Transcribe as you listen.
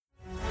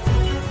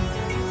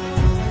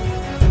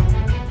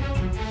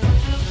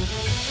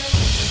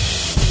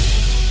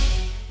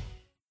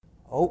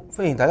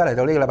歡迎大家嚟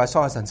到呢個禮拜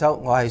桑海神州，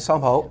我係桑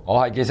普，我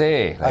係傑斯，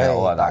你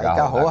好啊，大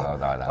家好啊，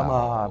咁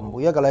啊，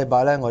每一個禮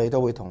拜咧，我哋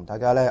都會同大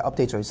家咧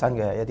update 最新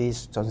嘅一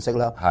啲信息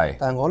啦。係，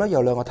但係我咧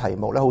有兩個題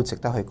目咧，好值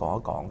得去講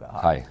一講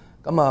嘅嚇。係，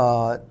咁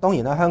啊，當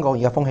然啦，香港而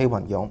家風起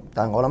雲湧，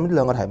但係我諗呢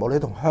兩個題目咧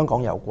同香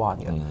港有關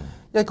嘅。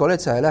一個咧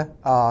就係咧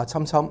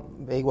侵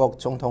美國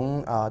總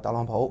統特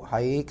朗普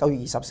喺9月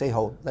24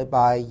號禮拜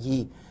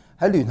二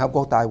喺聯合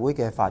國大會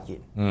嘅發言，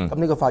咁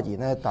呢個發言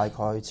咧大概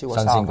超過新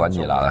鮮滾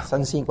熱辣啦，新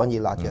鮮滾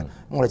熱辣嘅。咁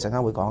我哋陣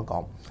間會講一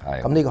講。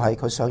咁呢個係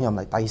佢上任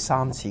嚟第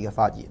3次嘅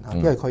發言，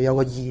因為佢有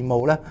個義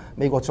務咧，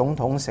美國總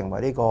統成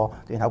為呢個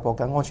聯合國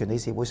嘅安全理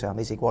事會常任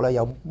理事國咧，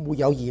有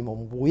義務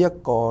每一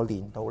個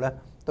年度咧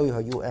都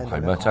要去 UN。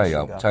係咩？真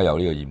係有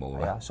呢個義務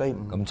咩？係啊，所以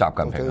咁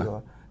習近平咧？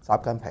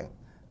習近平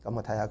咁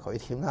啊，睇下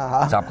佢點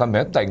啦嚇。習近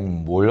平一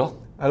定唔會咯，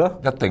係咯，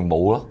一定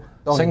冇咯。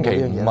星期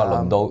五啊，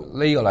輪到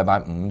呢個禮拜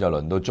五就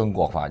輪到中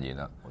國發言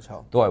啦，冇錯，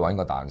都係揾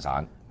個蛋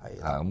散，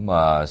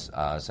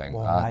係成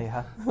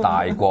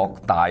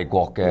大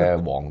國嘅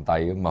皇帝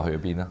咁啊去咗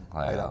邊啦？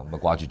係啦，咁啊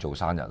掛住做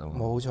生日啊嘛。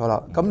冇錯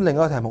啦。咁另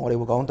外一個題目我哋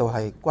會講到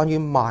係關於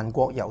萬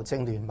國郵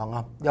政聯盟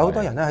啊，有好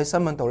多人咧喺新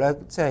聞度咧，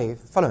即係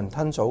囫圇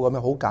吞棗咁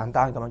樣，好簡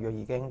單咁樣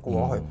已經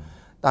過去。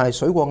但係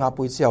水過鴨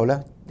背之後咧，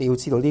你要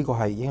知道呢個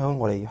係影響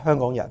我哋香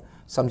港人，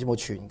甚至乎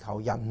全球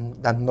人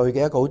類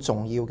嘅一個好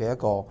重要嘅一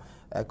個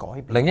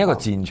改變。另一個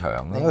戰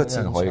場，另一個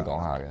戰可以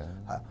講下嘅。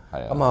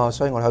係咁啊，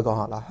所以我哋可以講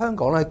下嗱，香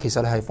港咧其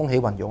實係風起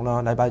雲湧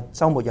啦，禮拜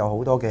週末有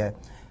好多嘅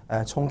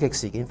衝擊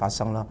事件發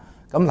生啦。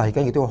咁嚟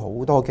緊亦都有好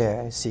多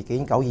嘅事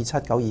件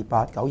，927、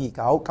928、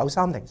929、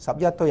930、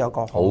11都有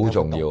個好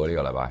重要啊！呢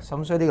個禮拜，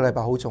所以呢個禮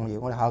拜好重要。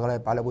我哋下個禮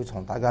拜咧會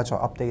同大家再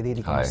update 呢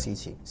啲咁嘅事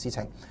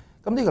情。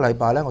咁呢個禮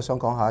拜咧，我想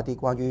講下一啲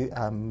關於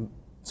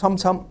侵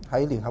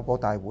喺聯合國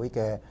大會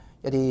嘅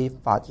一啲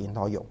發言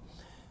內容。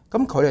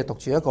咁佢哋讀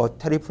住一個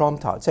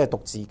teleprompter， 即係讀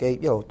字機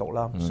一路讀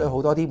啦，所以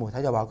好多啲媒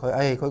體就話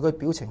佢，佢個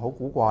表情好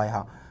古怪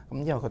嚇。咁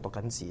因為佢讀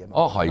緊字啊嘛。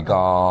哦，係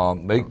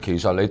㗎。其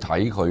實你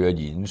睇佢嘅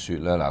演說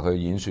咧，嗱，佢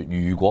演說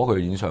如果佢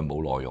演上冇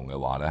內容嘅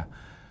話咧，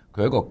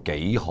佢係一個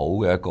幾好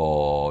嘅一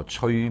個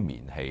催眠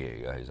器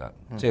嚟嘅，其實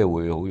即係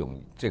會好容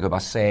易，即係佢把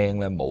聲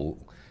咧冇。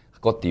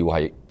個調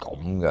係咁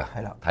嘅，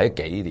係啦，睇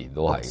咗幾年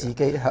都係嘅。自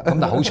己咁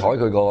但係好彩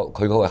佢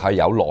個係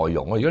有內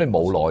容咯。如果你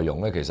冇內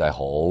容咧，其實係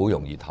好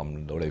容易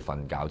氹到你瞓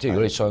覺。即係如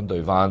果你相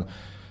對翻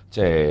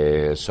即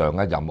係上一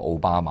任奧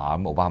巴馬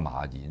咁，奧巴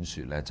馬演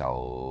說咧就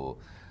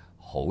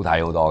好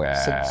睇好多嘅。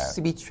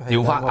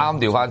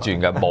調翻轉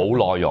嘅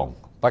冇內容，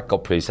不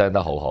過 present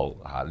得好好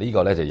嚇。呢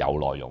個咧就有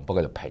內容，不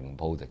過就平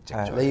鋪直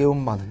敍。你要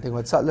文定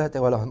係質咧，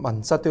定係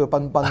文質都要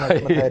彬彬咧，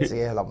咁睇下自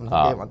己諗呢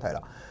啲問題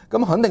啦。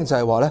咁肯定就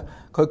係話咧，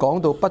佢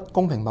講到不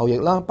公平貿易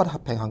啦、不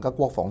平衡嘅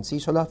國防支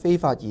出啦、非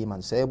法移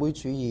民、社會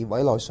主義、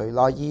委內瑞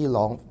拉、伊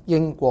朗、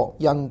英國、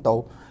印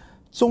度、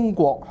中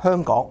國、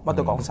香港，乜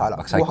都講晒啦。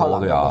烏克蘭、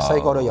墨西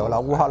哥都有啦，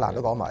烏克蘭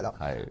都講埋啦。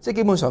即係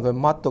基本上佢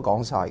乜都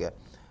講晒嘅。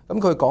咁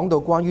佢講到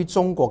關於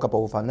中國嘅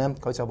部分咧，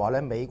佢就話咧，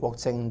美國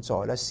正在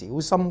咧小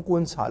心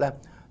觀察咧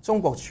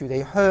中國處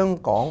理香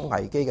港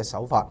危機嘅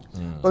手法，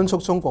敦促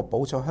中國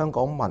保障香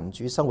港民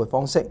主生活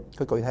方式。佢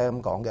具體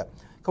咁講嘅。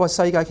佢話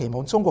世界期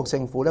望中國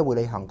政府咧會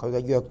履行佢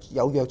嘅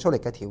有約束力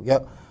嘅條約，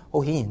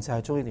好顯然就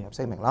係中英聯合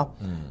聲明啦，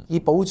以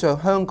保障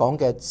香港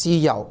嘅自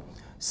由、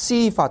司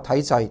法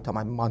體制同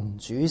埋民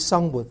主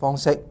生活方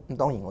式。咁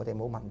當然我哋冇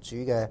民主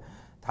嘅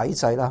體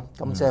制啦，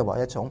咁即係話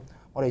一種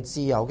我哋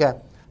自由嘅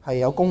係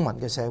有公民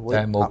嘅社會。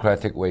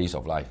Democratic ways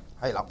of life。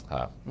係啦，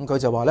咁佢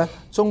就話咧，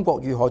中國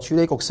如何處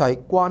理局勢，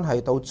關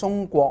係到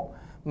中國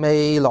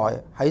未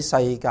來喺世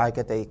界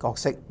嘅地角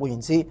色。換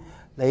言之，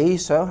你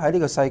想喺呢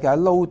個世界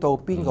撈到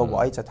邊個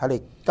位，就睇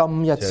你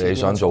今一次。即係你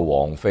想做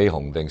黃飛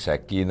鴻定石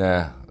堅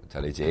咧，就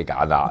你自己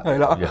揀啦。係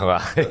啦，係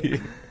嘛？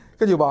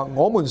跟住話，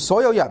我們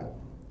所有人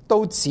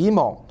都指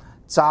望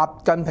習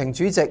近平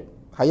主席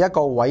係一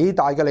個偉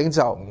大嘅領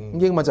袖。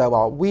英文就係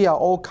話 We are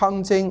all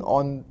counting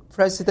on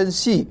President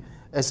Xi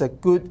as a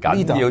good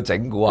leader。緊要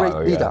整蠱下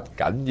佢嘅，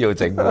緊要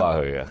整蠱下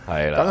佢嘅，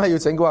係啦，梗係要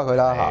整蠱下佢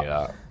啦。係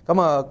啦。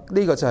咁啊，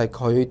呢個就係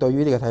佢對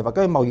於呢個睇法。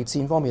跟住貿易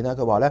戰方面咧，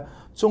佢話咧，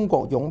中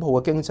國擁抱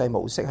嘅經濟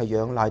模式係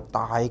仰賴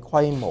大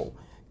規模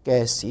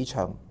嘅市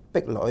場壁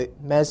壘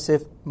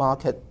 （massive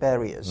market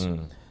barriers）。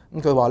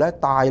咁佢話咧，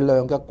大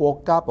量嘅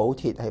國家補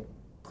貼係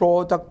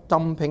product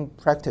dumping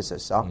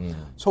practices 啊，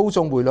操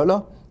縱匯率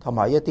啦，同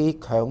埋一啲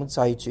強制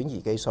轉移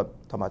技術，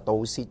同埋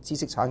盜竊知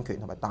識產權，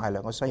同埋大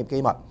量嘅商業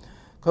機密。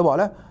佢話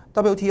咧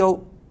 ，WTO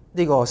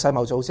呢個世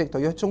貿組織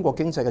對於中國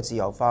經濟嘅自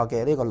由化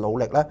嘅呢個努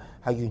力咧，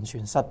係完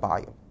全失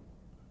敗嘅。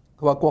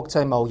佢話國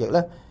際貿易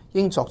咧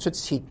應作出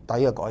徹底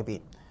嘅改變。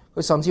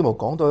佢甚至乎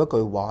講到一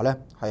句話咧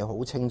係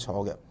好清楚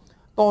嘅。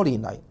多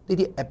年嚟呢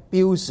啲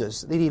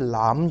abuses 呢啲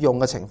濫用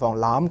嘅情況、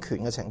濫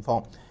權嘅情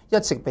況一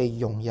直被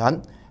容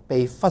忍、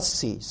被忽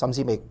視，甚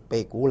至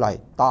被鼓勵。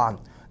但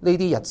呢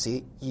啲日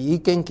子已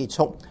經結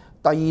束，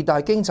第二大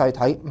經濟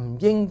體唔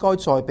應該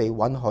再被允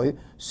許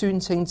宣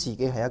稱自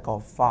己係一個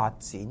發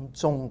展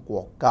中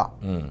國家。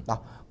嗱，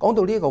講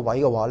到呢一個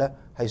位嘅話咧，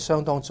係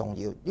相當重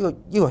要。呢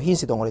個牽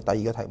涉到我哋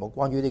第二個題目，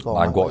關於呢個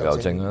萬國郵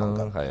政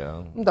啦，係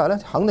啊。咁但係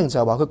咧，肯定就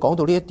係話佢講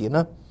到呢一點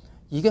咧，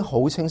已經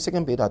好清晰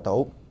咁表達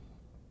到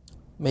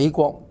美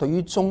國對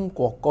於中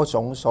國嗰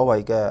種所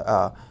謂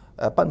嘅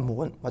不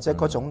滿或者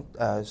嗰種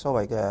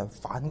所謂嘅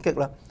反擊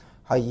咧，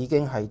係已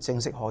經係正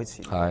式開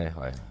始。係。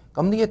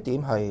咁呢一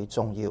點係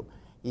重要，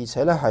而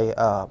且咧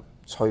係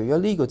除咗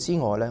呢個之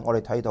外咧，我哋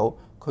睇到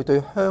佢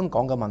對香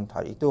港嘅問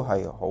題亦都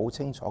係好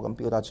清楚咁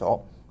表達咗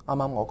啱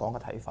啱我講嘅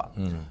睇法。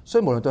所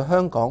以無論對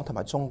香港同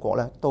埋中國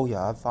咧，都有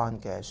一番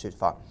嘅説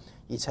法，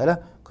而且咧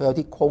佢有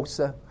啲 quotes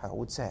咧係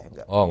好正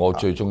嘅。我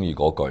最中意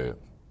嗰句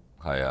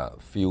係啊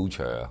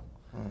 ，future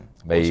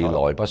未來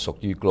不屬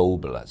於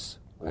globalists，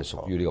 係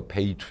屬於呢個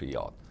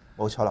patriot。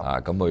冇錯啦。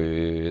咁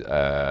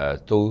佢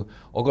都，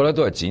我覺得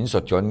都係展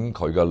述緊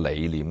佢嘅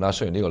理念啦。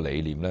雖然呢個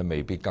理念咧，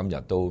未必今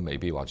日都未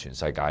必話全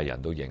世界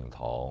人都認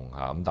同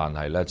嚇，咁但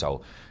係咧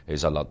就其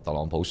實特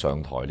朗普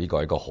上台呢個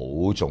係一個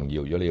好重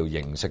要。如果你要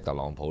認識特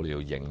朗普，你要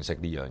認識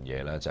呢樣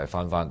嘢咧，就係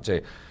翻即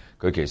係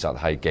佢其實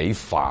係幾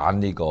反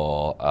呢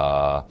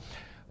個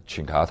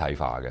全球一體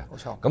化嘅。冇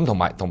錯。咁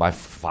同埋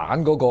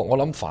反嗰個，我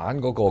諗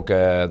反嗰個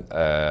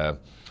嘅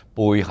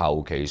背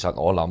後其實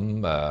我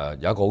諗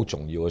有一個好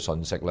重要嘅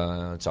信息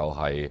啦，就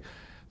係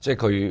即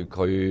係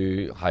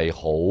佢係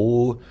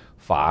好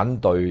反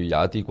對有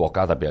一啲國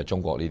家，特別係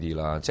中國呢啲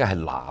啦，即係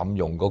濫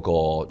用嗰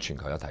個全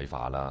球一體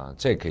化啦。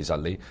即係其實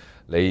你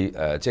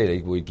即係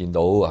你會見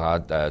到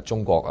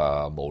中國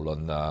無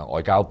論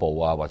外交部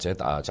啊，或者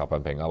習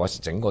近平啊，或者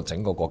整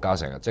個國家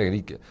成日即係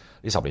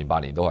呢10年8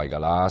年都係㗎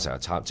啦，成日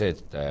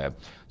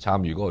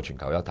參與嗰個全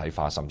球一體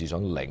化，甚至想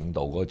領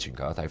導嗰個全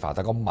球一體化。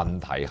但個問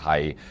題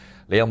係，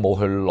你有冇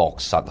去落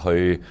實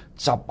去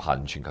執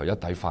行全球一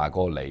體化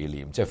嗰個理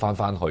念？即係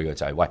翻去嘅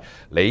就係，喂，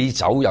你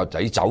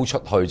走出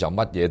去就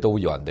乜嘢都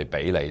要人哋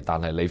俾你，但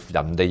係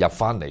人哋入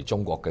翻嚟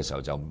中國嘅時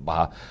候就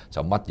乜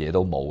嘢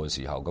都冇嘅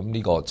時候，咁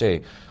呢個即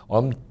係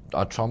我諗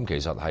阿 Trump 其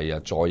實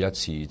係再一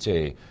次即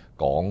係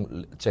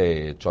講，即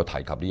係再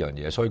提及呢樣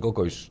嘢。所以嗰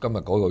句今日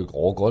嗰句，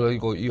我覺得呢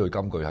句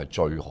金句係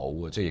最好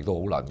嘅，即係亦都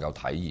好能夠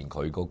體現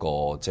佢嗰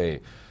個即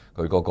係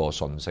佢嗰個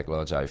信息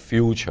啦，就係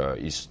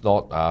future is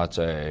not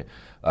即係。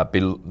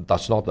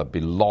does not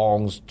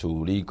belongs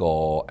to 呢個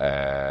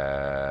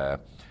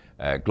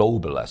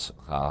globalist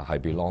係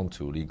belong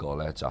to 呢個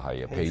咧就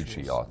係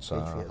patriots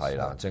係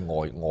啦，即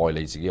係愛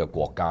你自己嘅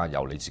國家，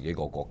由你自己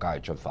個國家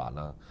嚟出發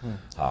啦。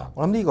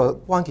我諗呢個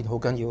關鍵好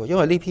緊要，因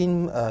為呢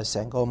篇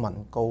成個文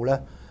告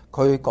咧，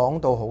佢講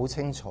到好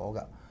清楚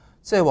㗎，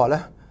即係話咧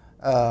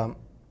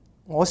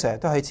我成日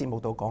都喺節目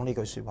度講呢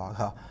句説話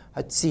嚇，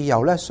係自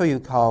由咧需要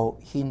靠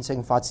憲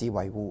政法治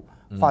維護。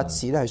法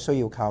治咧係需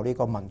要靠呢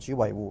個民主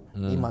維護，而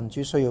民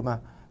主需要咩？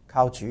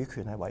靠主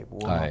權係維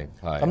護啊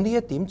嘛。咁呢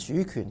一點主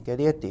權嘅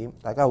呢一點，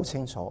大家好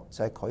清楚，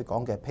就係佢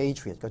講嘅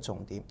patriot 嘅重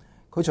點。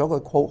佢仲有一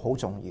句 quote 好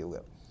重要嘅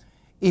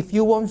 ：If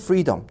you want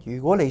freedom，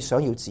 如果你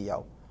想要自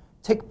由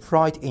 ，take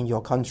pride in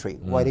your country，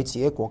 為你自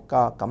己國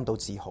家感到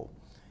自豪。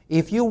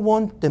If you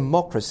want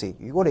democracy，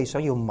 如果你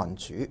想要民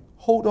主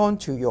 ，hold on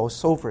to your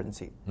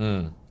sovereignty，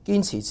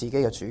 堅持自己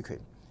嘅主權。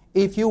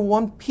If you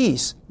want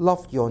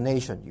peace，love your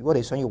nation， 如果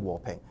你想要和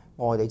平。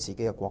愛你自己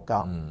嘅國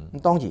家，咁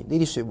當然呢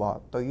啲説話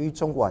對於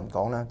中國人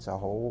講咧就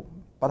好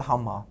不堪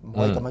啊，唔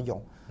可以咁樣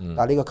用。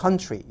但係呢個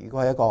country 如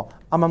果係一個啱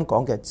啱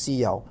講嘅自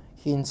由、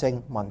憲政、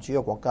民主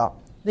嘅國家，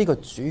呢個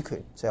主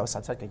權就有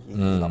實質嘅意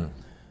義啦。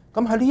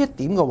咁喺呢一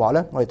點嘅話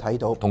咧，我哋睇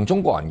到同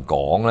中國人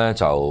講咧，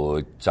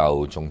就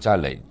仲真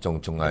係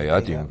仲係有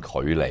一段距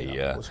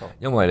離啊。冇錯，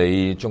因為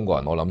你中國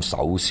人，我諗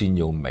首先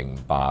要明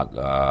白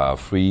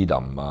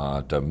freedom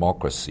啊、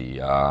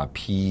democracy 啊、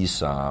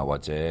peace 啊，或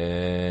者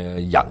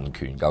人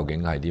權究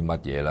竟係啲乜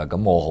嘢啦。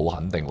咁我好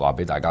肯定話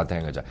俾大家聽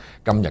嘅就係，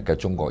今日嘅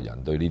中國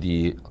人對呢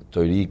啲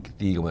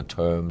咁嘅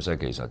terms 咧，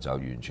其實就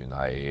完全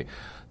係。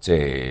即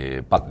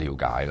係不了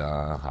解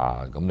啦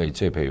嚇，咁你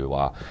即係譬如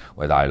話，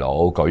喂大佬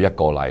舉一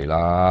個例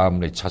啦，咁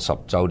你70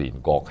週年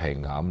國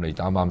慶啊，咁你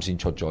啱啱先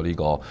出咗呢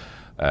個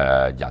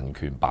人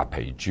權白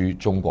皮書，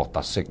中國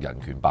特色人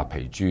權白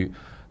皮書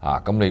啊，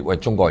咁你喂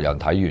中國人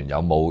睇完有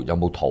冇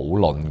討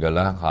論嘅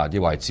咧嚇？抑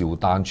或係照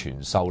單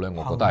全收咧？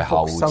我覺得係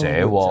後者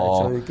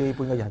喎。最基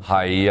本嘅人權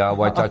係啊，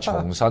喂就係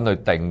重新去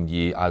定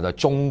義就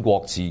中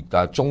國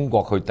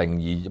去定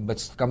義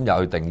今日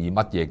去定義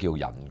乜嘢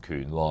叫人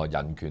權喎？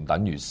人權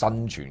等於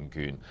生存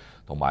權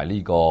同埋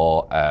呢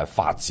個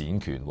發展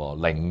權，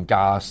凌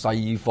駕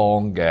西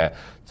方嘅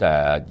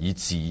以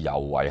自由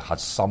為核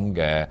心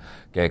嘅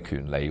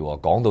權利，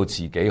講到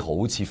自己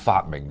好似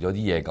發明咗啲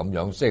嘢咁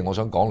樣。即係我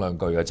想講兩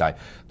句嘅就係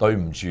對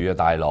唔住啊，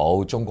大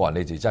佬，中國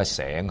人你哋真係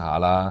醒下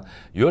啦！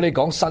如果你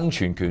講生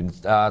存權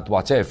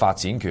或者係發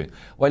展權，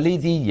喂呢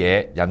啲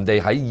嘢人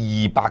哋喺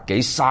200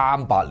幾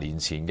300年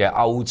前嘅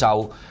歐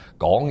洲。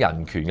講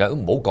人權嘅，都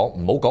唔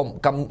好講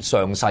今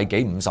上世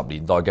紀50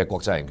年代嘅國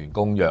際人權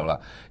公約啦。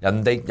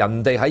人哋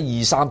喺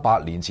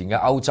200-300年前嘅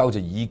歐洲就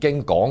已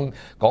經講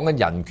緊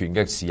人權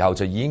嘅時候，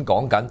就已經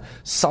講緊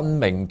生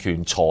命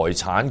權、財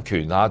產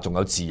權啊，仲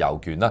有自由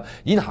權啦，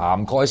已經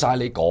涵蓋晒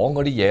你講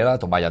嗰啲嘢啦。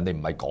同埋人哋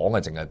唔係講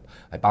嘅，淨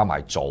係包埋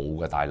做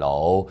嘅，大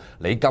佬。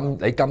你今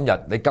日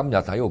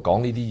喺度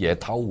講呢啲嘢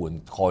偷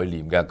換概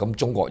念嘅，咁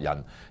中國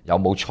人有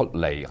冇出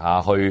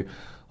嚟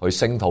去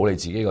聲討你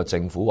自己個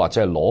政府，或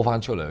者係攞翻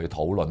出嚟去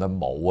討論咧？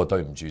冇啊，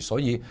對唔住。所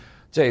以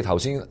即係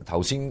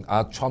頭先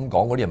阿 Trump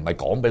講嗰啲唔係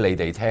講俾你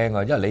哋聽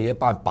啊，因為你一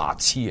班白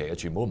痴嚟嘅，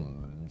全部都唔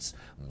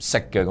識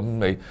嘅。咁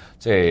你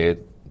即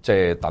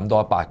係等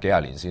多100幾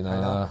廿年先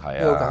啦。係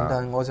啊，好簡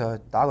單，我就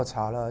打個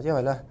岔啦。因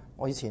為咧，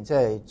我以前即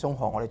係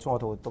我哋中學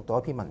度讀到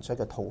一篇文章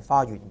叫《桃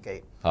花源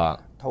記》啊，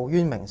陶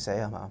淵明寫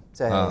係嘛，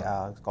即係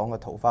講嘅《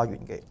桃花源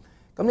記》。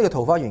咁呢個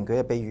桃花源記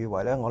嘅被譽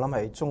為咧，我諗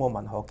係中國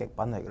文學極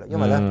品嚟嘅啦，因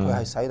為咧佢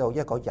係使到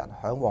一個人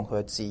嚮往佢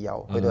嘅自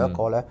由，去到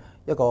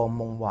一個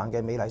夢幻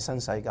嘅美麗新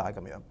世界咁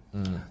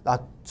樣。嗱，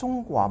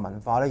中華文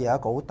化咧有一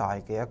個好大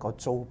嘅一個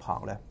糟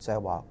粕咧，就係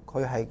話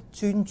佢係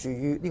專注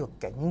於呢個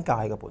境界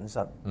嘅本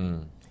身，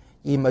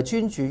而唔係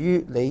專注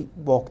於你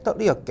獲得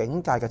呢個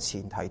境界嘅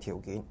前提條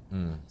件。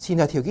前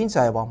提條件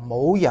就係話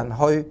冇人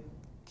去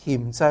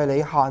鉗制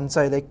你、限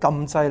制你、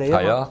禁制你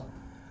啊嘛。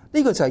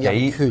呢個就係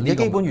人權嘅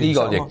基本原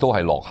則。呢個亦都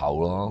係落後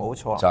咯，冇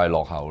錯，就係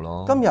落後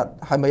咯。今日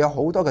係咪有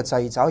好多嘅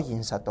掣肘？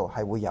現實度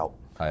係會有，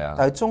係啊。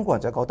但係中國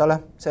人就覺得咧，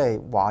即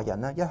係華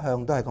人咧，一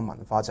向都係個文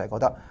化就係覺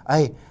得，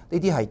呢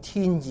啲係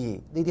天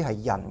意，呢啲係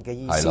人嘅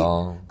意思，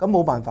咁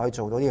冇辦法去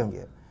做到呢樣嘢。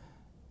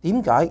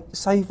點解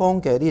西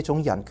方嘅呢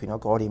種人權嘅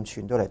概念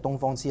傳到嚟東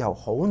方之後，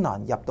好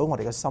難入到我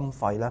哋嘅心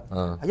肺咧？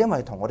係因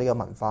為同我哋嘅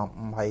文化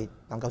唔係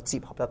能夠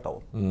接合得到。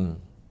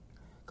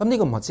咁呢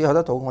個唔係接合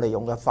得到，我哋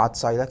用嘅法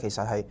制咧，其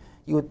實係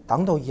要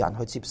等到人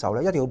去接受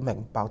咧，一定要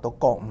明白到、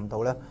覺悟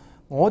到咧，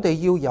我哋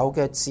要有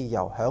嘅自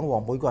由嚮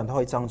往，每個人都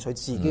可以爭取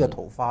自己嘅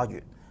桃花源。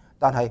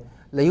但係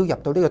你要入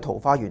到呢個桃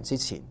花源之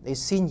前，你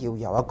先要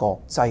有一個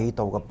制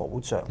度嘅保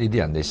障。呢啲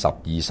人哋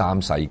12、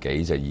13世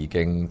紀就已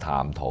經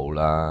探討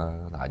啦。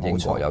英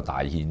國有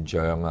大憲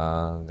章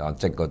啦，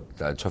即係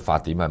個出發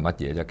點係乜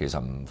嘢啫？其實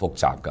唔複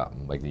雜㗎，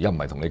唔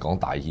係同你講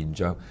大憲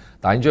章。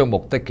大憲章嘅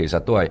目的其實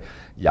都係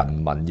人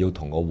民要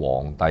同個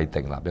皇帝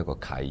訂立一個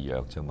契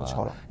約啫嘛。冇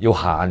錯啦，要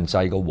限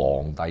制個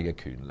皇帝嘅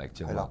權力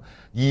啫嘛。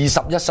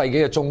21世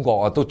紀嘅中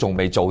國啊，都仲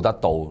未做得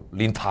到，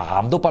連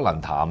談都不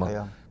能談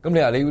啊。咁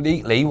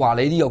你話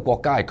你呢個國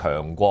家係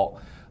強國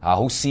啊，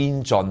好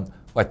先進，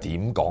喂，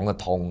點講得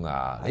通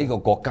啊？呢個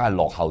國家係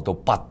落後到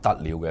不得了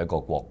嘅一個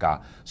國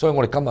家，所以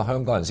我哋今日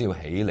香港人先要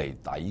起嚟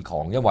抵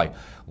抗，因為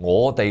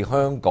我哋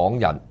香港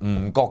人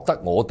唔覺得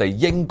我哋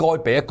應該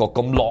俾一個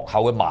咁落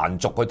後嘅蠻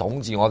族去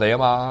統治我哋啊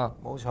嘛。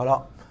冇錯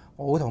啦，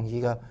我好同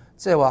意㗎。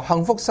即係話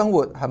幸福生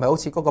活係咪好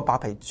似嗰個白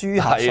皮豬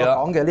客所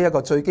講嘅呢一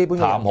個最基本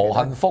嘅？談何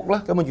幸福咧？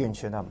咁啊，完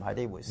全係唔係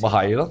呢回事？咪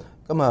係咯。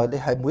咁啊，你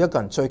係每一個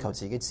人追求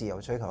自己自由、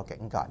追求嘅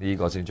境界。呢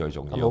個先最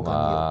重要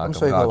啊！咁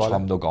所以佢話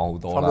，Trump都講好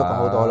多啦。Trump都講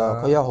好多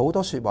啦。佢有好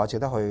多説話值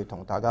得去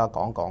同大家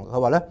講講。佢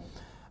話咧，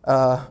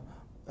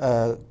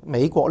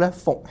美國咧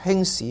復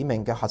興使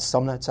命嘅核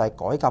心咧就係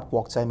改革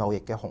國際貿易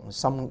嘅雄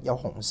心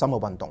嘅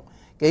運動。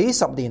幾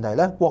十年嚟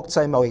咧，國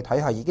際貿易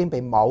體系已經被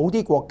某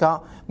啲國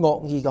家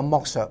惡意咁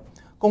剝削。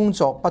工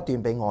作不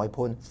斷被外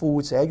判，富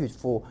者越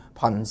富，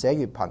貧者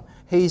越貧，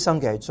犧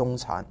牲嘅係中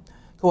產。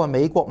佢話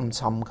美國唔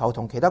尋求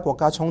同其他國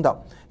家衝突，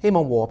希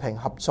望和平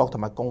合作同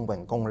埋共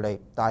榮共利，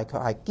但係卻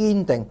係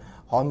堅定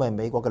捍衛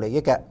美國嘅利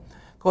益嘅。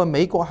佢話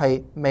美國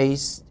係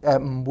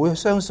唔會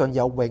相信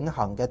有永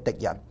恆嘅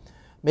敵人。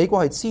美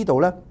國係知道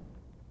咧，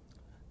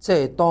即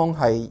係當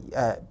係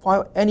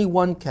while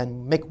anyone can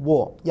make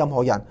war， 任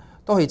何人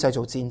都可以製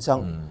造戰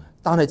爭，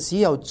但係只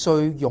有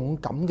最勇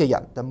敢嘅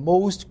人 ，the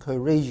most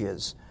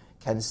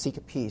courageous，can seek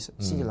peace，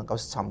 先至能夠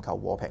尋求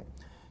和平。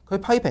佢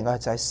批評嘅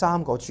就係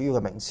3個主要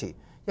嘅名詞，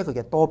一個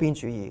叫多邊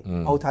主義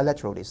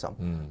 （multilateralism），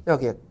一個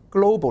叫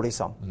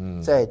globalism，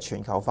即係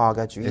全球化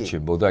嘅主義。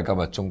全部都係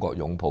今日中國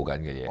擁抱緊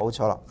嘅嘢。冇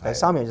錯啦。第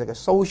3樣就叫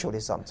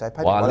socialism， 就係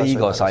批評。哇！呢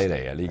個犀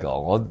利啊！呢個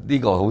我呢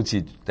個好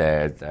似即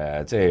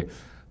係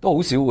都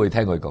好少會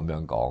聽佢咁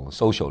樣講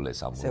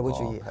socialism。社會主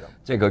義係咯。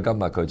即係佢今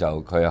日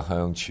佢係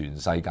向全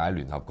世界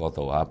聯合國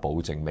度保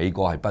證美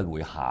國係不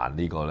會限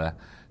呢個咧。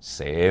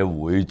社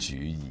會主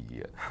義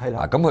嘅係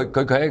啦，咁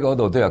佢喺嗰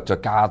度都有再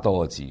加多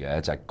個字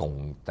嘅，就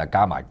係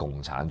加埋共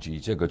產主義，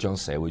即係佢將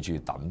社會主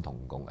義等同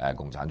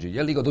共產主義，因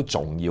為呢個都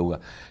重要嘅。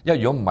因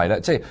為如果唔係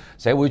咧，即係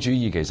社會主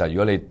義其實如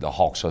果你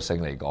學術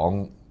性嚟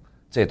講，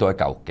即係都係一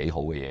嚿幾好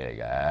嘅嘢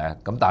嚟嘅。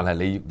咁但係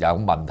你有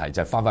問題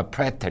就係翻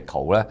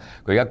practical 咧，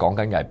佢而家講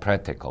緊嘅係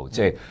practical，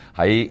即係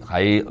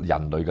喺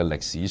人類嘅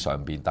歷史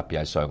上邊，特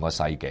別係上個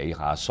世紀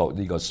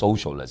呢個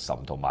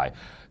socialism 同埋。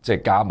即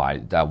係加埋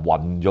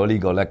混咗呢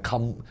個咧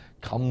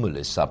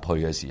communism 入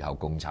去嘅時候，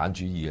共產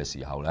主義嘅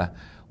時候咧，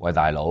喂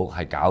大佬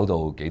係搞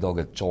到幾多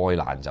嘅災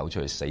難走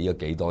出嚟，死咗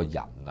幾多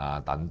人啊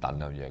等等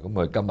咁樣。咁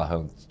佢今日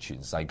向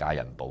全世界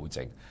人保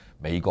證，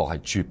美國係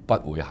絕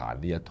不會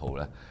行呢一套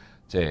咧，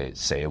即係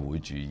社會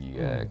主義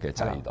嘅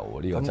制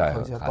度，呢個真係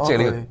咁即係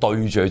呢個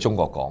對住中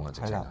國講嘅，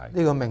直情係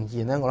呢個名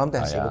言咧，我諗第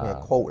時會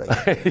係 quote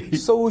嚟。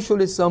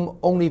Socialism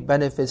only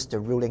benefits the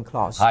ruling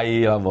class。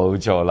係啊，冇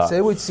錯啦。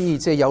社會主義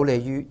即係有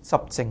利於執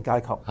政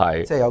階級，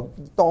係即係有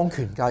當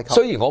權階級。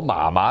雖然我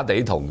麻麻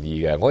地同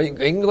意嘅，我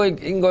應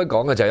該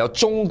講嘅就係有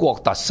中國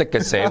特色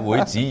嘅社會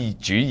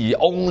主義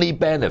only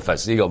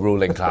benefits 呢個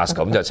ruling class，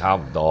 咁就差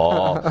唔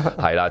多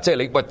係啦。即係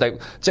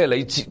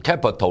你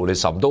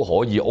capitalism 都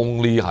可以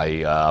only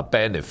係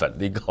benefit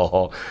呢個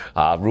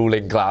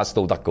ruling class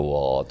都得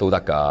㗎，都得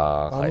㗎，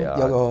係啊。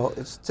有個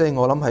即係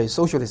我諗係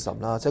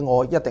socialism 啦，即係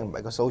我一定唔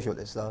係個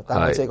socialist 啦，但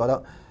係即係覺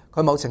得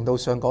佢某程度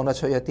上講得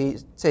出一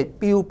啲即係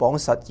標榜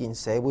實現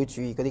社會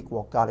主義嗰啲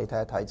國家，你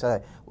睇一睇，真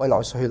係委內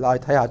瑞拉，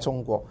睇下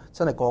中國，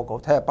真係個個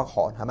睇下北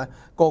韓係咪？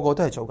個個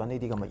都係做緊呢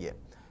啲咁嘅嘢。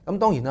咁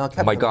當然啦，唔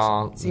係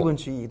㗎，資本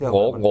主義都有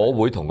我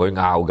會同佢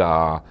拗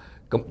㗎。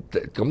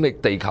咁你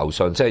地球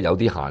上即係有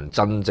啲行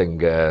真正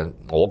嘅，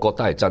我覺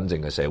得係真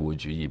正嘅社會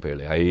主義，譬如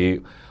你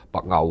喺北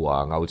歐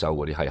啊、歐洲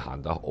嗰啲係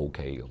行得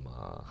OK 噶嘛，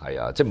係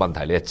啊，即係問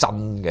題你係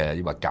真嘅，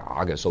抑或假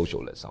嘅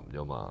socialism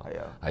啫嘛，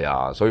係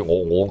啊，所以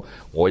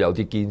我有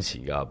啲堅持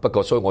噶，不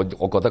過所以我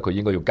覺得佢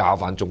應該要加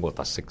翻中國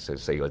特色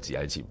4個字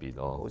喺前邊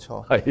咯，冇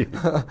錯，係。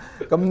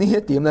咁呢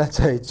一點咧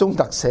就係中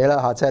特寫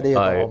啦嚇，即係呢一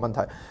個問題。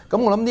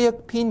咁我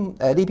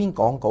諗呢篇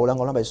廣告咧，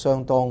我諗係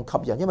相當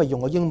吸引，因為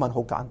用個英文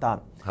好簡單。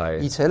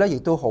而且咧，亦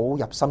都好入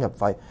心入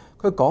肺。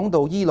佢講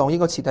到伊朗應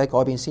該徹底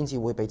改變先至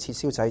會被撤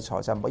銷制裁，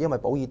就唔係因為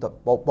博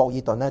爾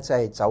頓咧即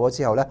係走咗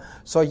之後咧，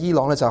所以伊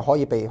朗咧就可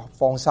以被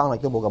放生啦，亦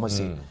都冇咁嘅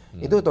事。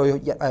亦都對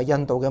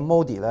印度嘅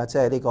Modi 咧，即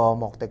係呢個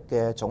莫迪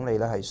嘅總理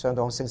咧，係相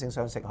當惺惺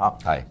相惜嚇。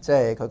即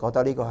係佢覺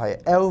得呢個係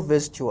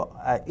Elvis to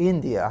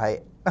India 係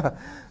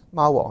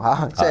貓王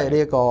嚇，即係呢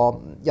一個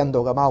印度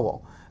嘅貓王。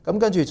咁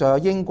跟住就有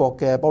英國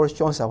嘅 Boris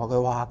Johnson 話佢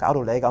哇搞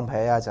到你咁皮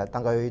啊，就係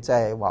等佢即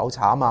係話好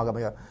慘啊咁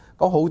樣。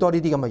講好多呢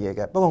啲咁嘅嘢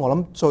嘅，不過我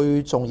諗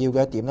最重要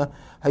嘅一點咧，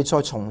係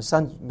再重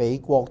申美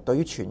國對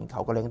於全球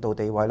嘅領導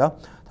地位啦，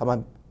同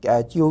埋要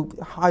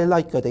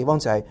highlight 嘅地方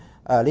就係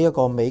呢一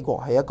個美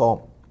國係一個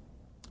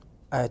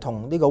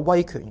同呢個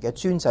威權嘅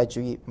專制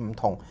主義唔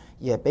同，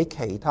而係比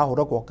其他好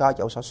多國家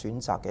有所選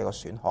擇嘅一個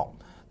選項。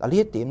嗱呢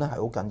一點咧係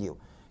好緊要。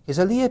其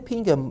實呢一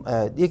篇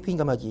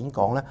咁嘅演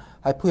講咧，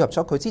係配合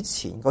咗佢之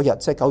前嗰日，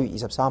即係9月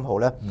23號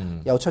咧，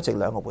有出席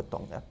2個活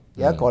動嘅。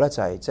有一個咧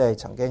就係即係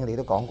曾經你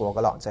都講過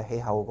噶啦，就係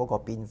氣候嗰個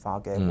變化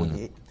嘅會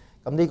議。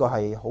咁呢個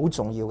係好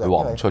重要嘅。佢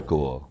話唔出嘅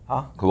喎，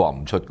佢話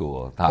唔出嘅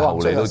喎，但係後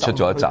嚟都出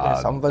咗一集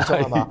15分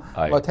鐘啊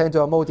嘛。我聽咗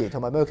Modi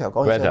同埋 Merkel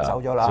講完之後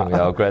走咗啦。仲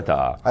有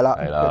Greta 係啦。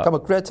今日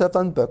Greta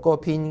Thunberg 嗰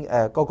篇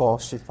嗰個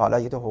説法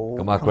咧，亦都好。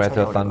咁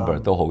Greta Thunberg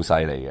都好犀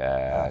利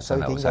嘅，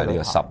真係好犀利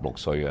嘅16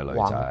歲嘅女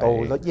仔。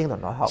橫渡英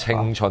倫海峽，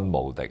青春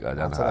無敵啊！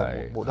真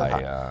係冇得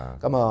彈。啊。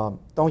咁啊，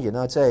當然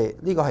啦，即係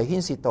呢個係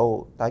牽涉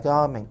到大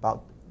家明白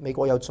美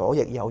國有左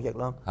翼右翼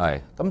啦。係。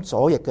咁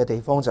左翼嘅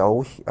地方就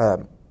好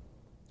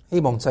希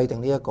望制定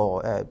呢一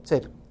個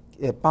即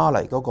係巴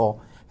黎嗰個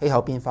氣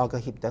候變化嘅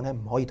協定咧，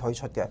唔可以退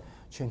出嘅，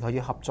全球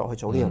要合作去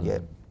做呢樣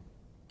嘢。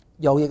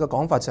右翼嘅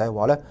講法就係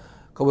話咧，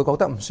佢會覺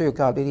得唔需要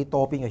加入呢啲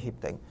多邊嘅協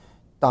定，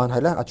但係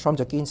咧，阿 Trump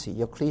就堅持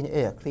要 clean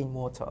air、clean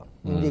water，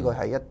呢個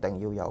係一定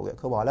要有嘅。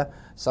佢話咧，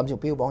甚至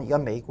標榜而家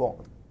美國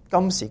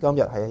今時今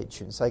日係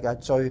全世界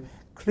最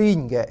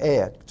clean 嘅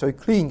air、最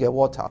clean 嘅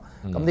water，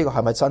咁呢個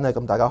係咪真係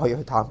咁？大家可以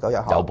去探究一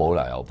下。有保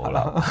留，有保留，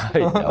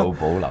有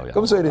保留。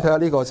咁所以你睇下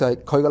呢個就係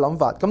佢嘅諗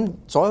法。咁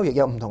左右亦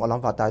有唔同嘅諗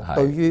法，但係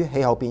對於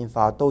氣候變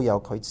化都有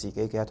佢自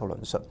己嘅一套論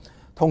述。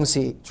同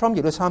時 ，Trump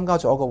亦都參加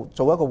咗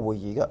做一個會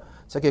議嘅，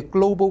就叫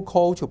Global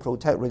Call to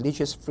Protect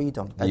Religious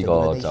Freedom。呢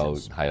個就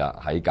係啦，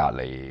喺隔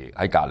離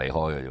開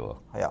嘅啫喎。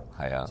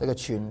係啊，即係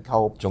全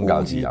球宗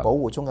教自由、保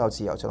護宗教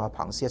自由，仲有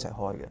彭斯一齊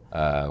開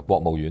嘅。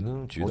國務院啦，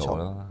主導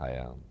啦，係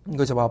啊。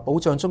佢就話保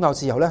障宗教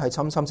自由咧，係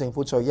侵侵政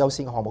府最優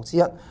先嘅項目之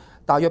一。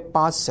大約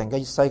80%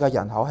嘅世界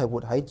人口係活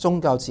喺宗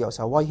教自由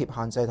受威脅、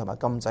限制同埋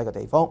禁制嘅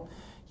地方。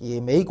而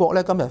美國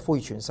咧今日呼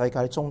籲全世界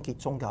終結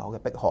宗教嘅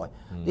迫害，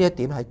呢一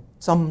點係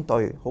針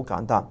對好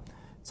簡單，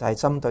就係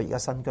針對而家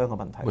新疆嘅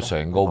問題。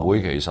成個會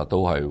其實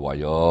都係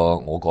為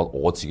咗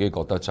我自己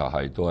覺得就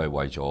係都係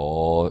為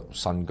咗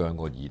新疆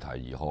個議題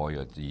而開嘅，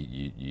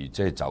而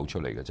即係走出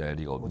嚟嘅啫。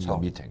呢個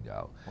meeting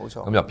就冇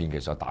錯。咁入邊其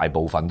實大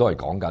部分都係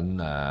講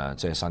緊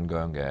即係新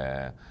疆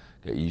嘅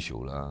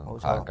issue 啦。冇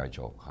錯，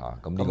繼續嚇。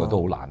咁呢個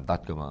都好難得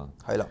噶嘛。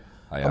係啦，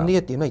係啊。咁呢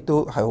一點亦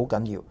都係好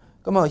緊要。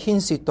咁啊，牽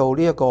涉到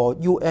呢一個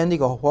UN 呢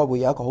個開會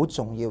有一個好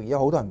重要，而家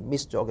好多人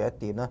miss 咗嘅一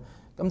點咧。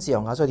咁自由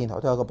亞洲電台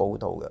都有一個報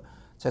導嘅，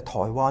就係台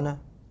灣咧，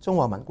中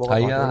華民國嘅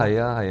代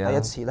表第一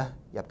次咧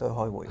入到去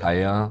開會。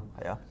係啊。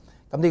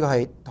咁呢個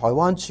係台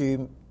灣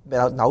駐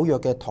紐約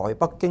嘅台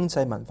北經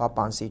濟文化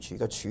辦事處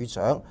嘅處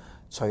長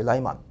徐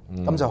麗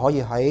文，咁就可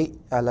以喺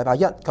禮拜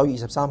一9月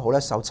23號咧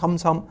受侵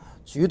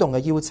主動嘅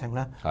邀請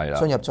咧，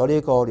進入咗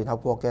呢個聯合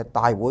國嘅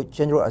大會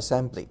General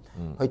Assembly，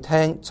去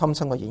聽侵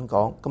嘅演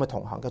講，咁啊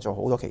同行嘅仲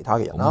好多其他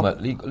嘅人啦。咁啊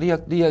呢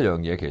一樣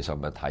嘢其實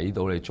咪睇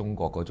到你中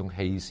國嗰種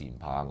欺善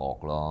怕惡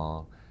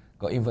咯。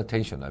個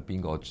invitation 係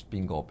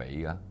邊個俾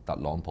嘅？特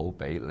朗普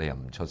俾，你又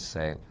唔出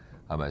聲，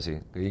係咪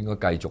先？佢應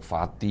該繼續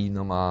發癲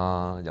啊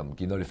嘛，又唔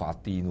見到你發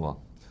癲喎，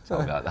今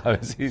日係咪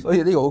先？所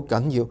以呢個好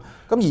緊要。咁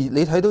而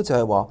你睇到就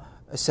係話，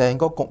成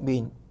個局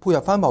面配合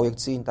翻貿易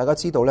戰，大家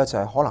知道咧就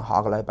係可能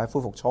下個禮拜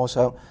恢復磋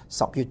商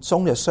，10月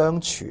中就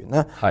相傳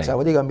咧就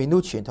嗰啲嘅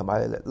Mnuchin 同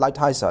埋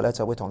Lighthizer 咧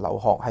就會同劉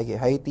鶴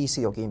喺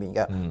DC 度見面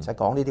嘅，就係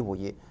講呢啲會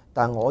議。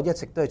但係我一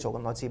直都係做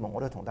咁多節目，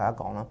我都同大家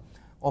講啦。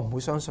我唔會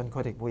相信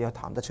佢哋會有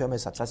談得出有咩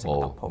實質性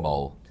嘅突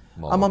破。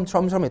冇。啱啱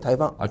Trump 嚟睇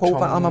翻 po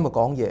翻啱啱嘅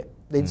講嘢，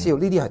你知道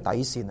呢啲係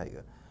底線嚟嘅。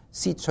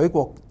竊取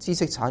國知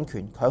識產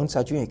權、強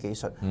制專業技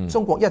術，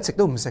中國一直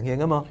都唔承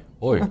認啊嘛。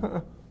喂，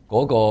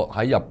嗰個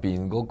喺入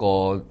邊嗰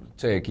個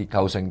即係結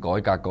構性改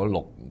革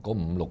嗰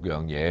五六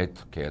樣嘢，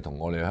其實同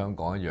我哋香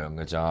港一樣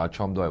嘅咋。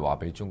Trump 都係話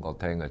俾中國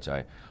聽嘅就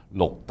係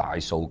6大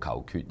訴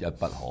求缺一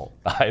不可。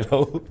大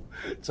佬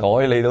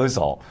睬你都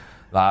傻。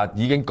嗱，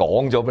已經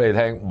講咗俾你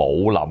聽，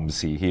冇臨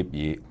時協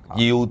議，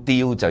要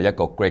deal 就一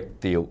個 great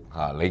deal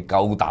嚇，你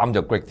夠膽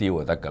就 great deal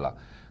就得㗎啦。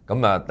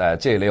咁啊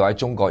即係你話喺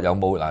中國有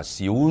冇嗱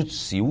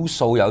少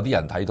數有啲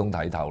人睇通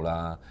睇透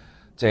啦。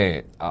即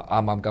係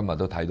啱啱今日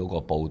都睇到個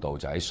報道，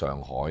就喺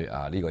上海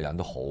啊，呢個人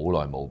都好耐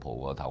冇蒲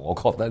過頭，我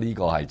覺得呢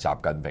個係習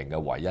近平嘅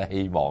唯一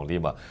希望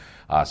添啊！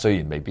啊，雖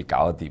然未必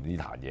搞得掂呢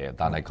壇嘢，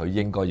但係佢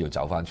應該要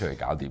走翻出嚟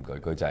搞掂佢。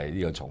佢就係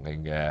呢個重慶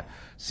嘅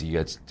市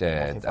嘅即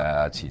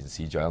係前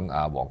市長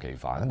啊黃奇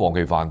帆。黃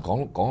奇帆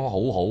講得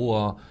好好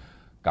啊，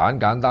簡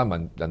單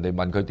人哋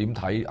問佢點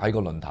睇，喺個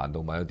論壇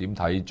度問佢點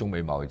睇中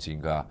美貿易戰，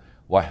佢話：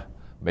喂，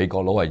美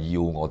國佬係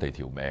要我哋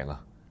條命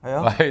啊！係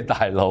啊，喂，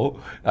大佬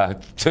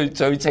最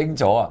清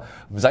楚啊，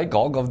唔使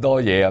講咁多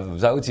嘢啊，唔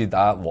使好似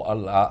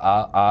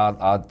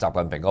習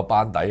近平個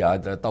班底啊，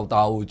兜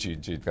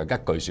轉嘅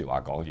一句説話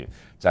講完，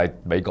就係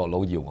美國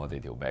佬要我哋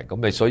條命。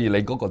咁所以你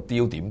嗰個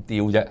丟點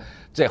丟啫？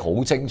即係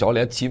好清楚你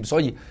一簽，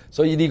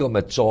所以呢個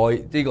咪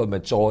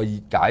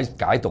再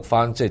解讀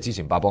翻，即係之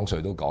前百邦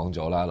瑞都講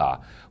咗啦。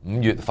嗱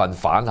，5月份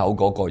反口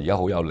嗰個而家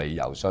好有理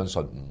由相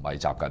信唔係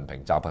習近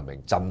平，習近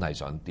平真係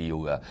想丟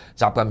嘅。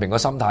習近平個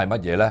心態係乜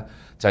嘢咧？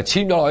就係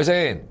簽咗落去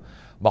先，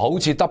咪好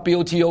似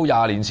WTO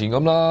 20年前咁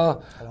啦，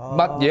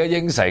乜嘢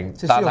應承，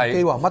但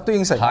係乜都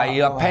應承，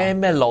係啊 plan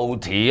咩路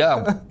題啊，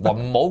唔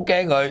好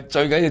驚佢，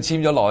最緊要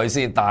簽咗落去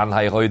先。但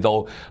係去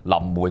到臨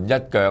門一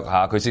腳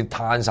下，佢先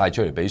攤晒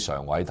出嚟俾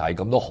常委睇，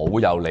咁都好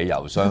有理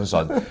由相信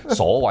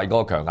所謂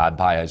嗰個強硬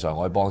派係上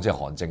海幫，即係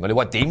韓正嗰啲。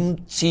喂，點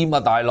簽啊，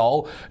大佬？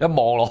一望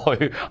落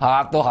去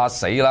嚇都嚇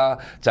死啦！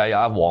就係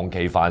阿黃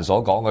奇帆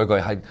所講嗰句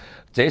係。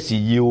這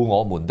是要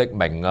我們的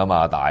命啊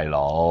嘛，大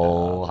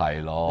佬係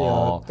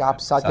咯，夾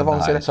殺嘅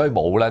方式咧，所以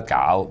冇得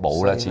搞，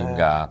冇得簽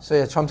㗎。所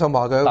以 Trump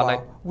話佢話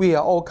 ，We are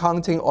all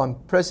counting on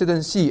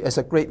President Xi as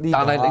a great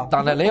leader。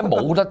但係你一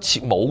冇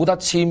得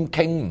簽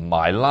傾唔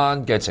埋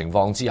欄嘅情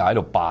況之下喺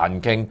度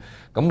扮傾，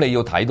咁你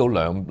要睇到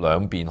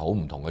兩邊好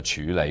唔同嘅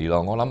處理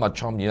咯。我諗阿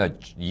Trump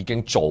已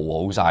經做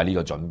好晒呢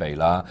個準備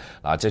啦。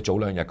嗱，即係早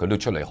2日佢都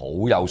出嚟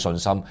好有信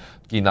心，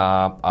見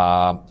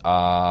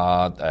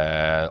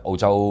澳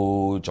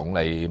洲總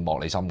理莫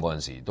里森嗰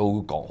陣時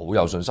都講好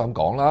有信心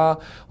講啦。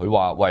佢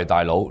話：喂，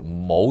大佬，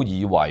唔好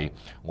以為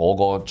我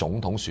個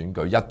總統選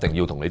舉一定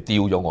要同你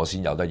丟咗我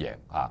先有得贏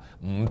啊！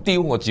唔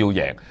丟我照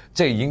贏，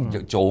即係已經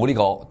做呢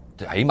個。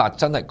起碼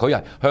真係佢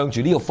係向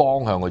住呢個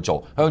方向去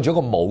做，向住一個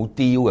冇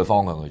雕嘅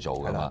方向去做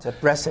㗎嘛。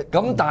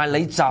咁但係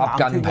你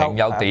習近平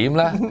又點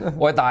咧？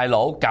喂，大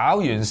佬，搞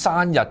完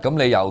生日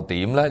咁你又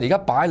點咧？而家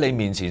擺你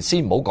面前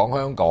先，唔好講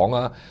香港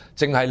啊，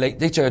淨係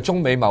你淨係中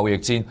美貿易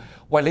戰，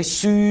喂，你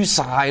輸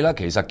晒啦！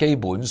其實基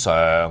本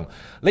上，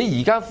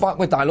你而家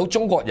喂，大佬，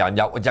中國人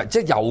又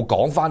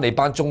講翻你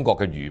班中國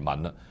嘅漁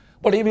民啦。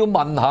喂，你要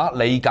問下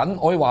嚟緊，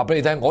我可以話俾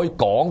你聽，我可以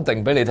講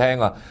定俾你聽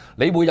啊！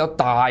你會有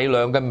大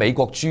量嘅美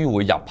國豬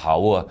會入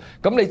口啊！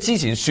咁你之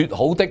前説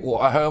好的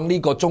向呢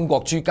個中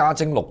國豬加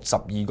徵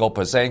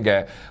62%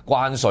 嘅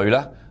關稅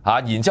咧嚇，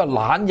然之後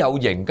懶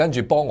有型，跟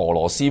住幫俄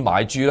羅斯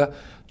買豬咧，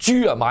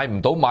豬啊買唔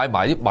到，買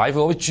翻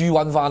啲豬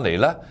瘟翻嚟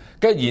咧，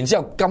跟住然之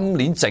後今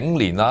年整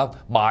年啊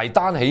埋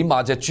單，起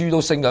碼隻豬都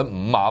升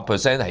緊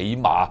50%，起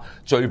碼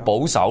最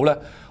保守咧。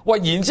喂，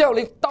然之後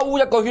你兜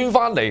一個圈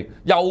翻嚟，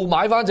又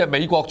買翻隻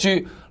美國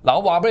豬。嗱，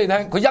我話俾你聽，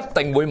佢一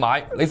定會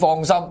買，你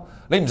放心，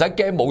你唔使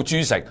驚冇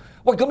豬食。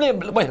喂，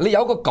咁你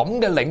有個咁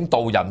嘅領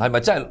導人，係咪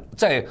真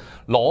係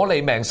攞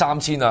你命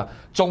3000啊？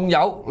仲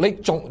有你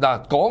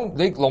講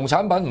你農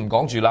產品唔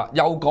講住啦，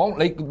又講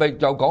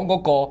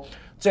嗰個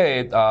即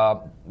係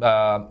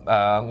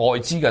外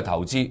資嘅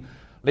投資。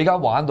你而家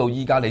玩到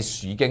依家，你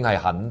已經係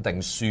肯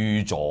定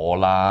輸咗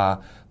啦，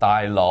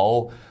大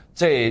佬。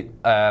即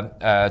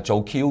係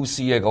做 QC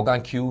嘅嗰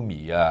間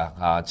QME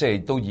啊，即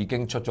係都已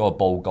經出咗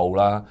個報告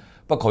啦。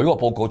不過佢個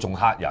報告仲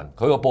嚇人，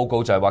佢個報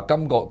告就係話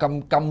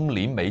今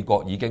年美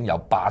國已經有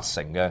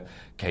80%嘅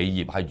企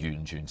業係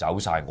完全走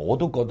晒。我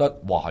都覺得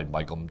哇，係唔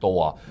係咁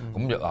多啊？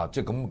咁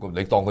即係咁，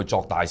你當佢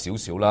作大少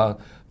少啦，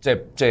即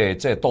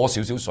係多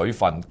少少水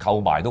分扣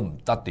埋都唔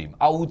得掂。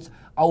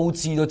歐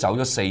資都走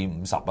咗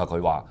40-50%啊，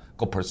佢話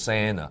個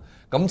percent 啊，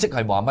咁即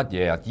係話乜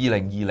嘢啊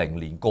？2020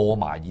年過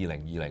埋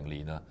2020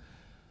年啊！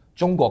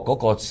中國嗰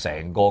個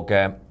成個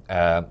嘅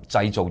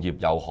製造業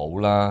又好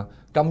啦，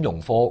金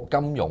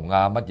融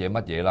啊乜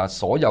嘢啦，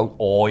所有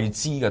外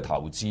資嘅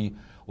投資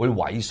會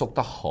萎縮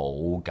得好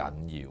緊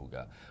要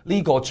嘅。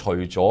呢個除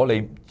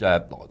咗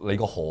你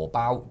個荷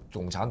包，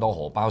共產黨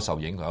荷包受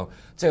影響，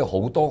即係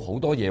好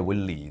多嘢會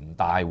連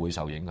帶會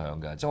受影響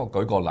嘅。即係我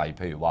舉個例，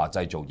譬如話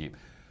製造業，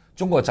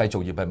中國製造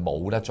業係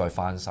冇得再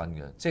翻身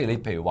嘅。即係你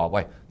譬如話，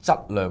喂，質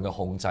量嘅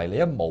控制，你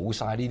一冇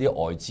晒呢啲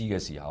外資嘅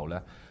時候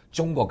咧，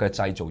中國嘅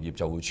製造業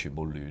就會全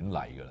部亂嚟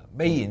㗎啦。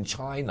Made in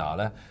China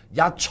咧，一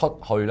出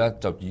去咧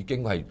就已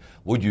經係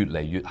會越嚟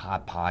越嚇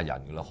怕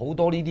人㗎啦。好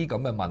多呢啲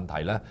咁嘅問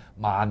題咧，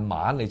慢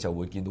慢你就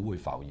會見到會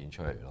浮現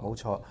出嚟咯。冇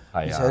錯，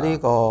而且呢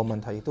個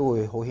問題亦都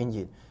會好顯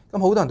然。咁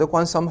好多人都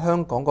關心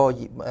香港個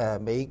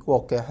美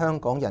國嘅香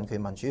港人權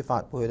民主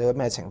法會到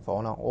咩情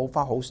況啦。我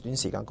花好短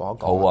時間講一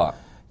講。好啊。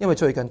因為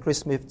最近 Chris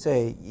Smith 即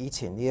係以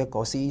前呢一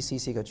個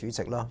CECC 嘅主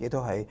席啦，亦都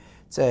係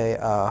即係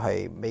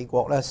係美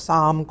國咧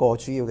3個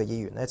主要嘅議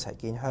員咧一齊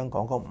見香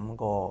港嗰5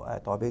個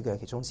代表嘅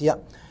其中之一。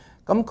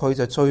咁佢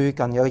就最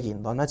近有個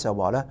言論咧就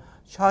話咧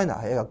China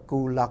係一個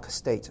Gulag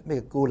State，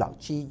 咩叫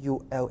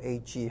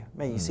Gulag？G-U-L-A-G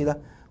咩意思咧？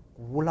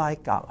古拉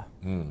格啊，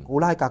古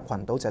拉格群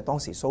島就係當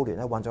時蘇聯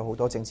咧揾咗好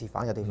多政治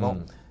犯嘅地方，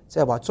即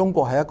係話中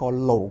國係一個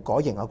勞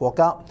改型嘅國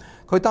家，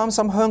佢擔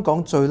心香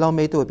港最嬲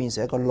尾都會變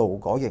成一個勞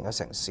改型嘅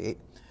城市。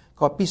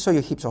佢話必須要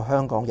協助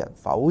香港人，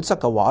否則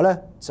嘅話咧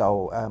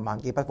就萬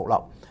劫不復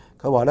立。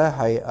佢話咧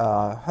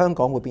係香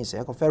港會變成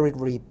一個 very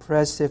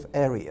repressive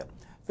area，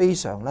 非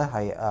常咧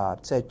係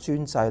即係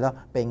專制啦、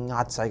被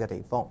壓制嘅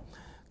地方。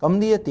咁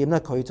呢一點咧，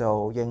佢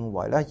就認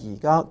為咧，而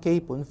家基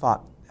本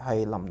法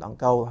係能唔能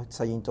夠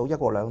實現到一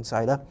國兩制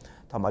咧，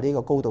同埋呢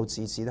個高度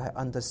自治咧係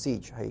under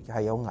siege，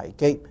 係有危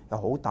機，有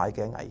好大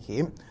嘅危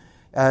險。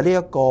呢一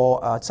個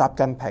習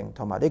近平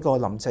同埋呢個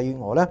林鄭月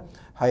娥咧，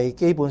係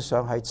基本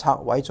上係拆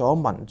毀咗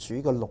民主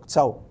嘅綠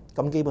洲。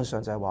咁基本上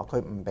就係話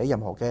佢唔俾任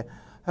何嘅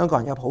香港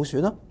人有普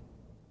選啦。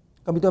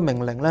咁亦都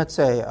命令咧，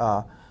即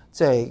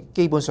係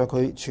基本上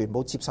佢全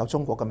部接受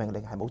中國嘅命令，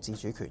係冇自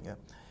主權嘅。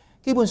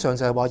基本上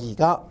就係話而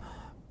家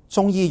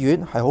眾議院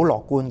係好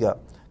樂觀嘅，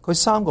佢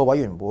3個委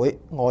員會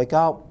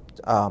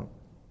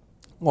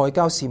外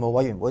交事務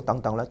委員會等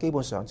等咧，基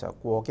本上就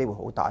過機會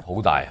好大。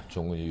好大啊！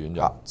眾議院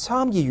就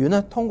參議院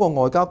咧，通過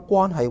外交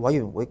關係委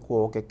員會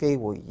過嘅機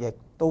會亦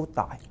都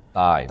大。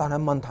但係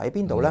問題喺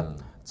邊度咧？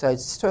就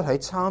係出喺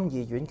參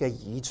議院嘅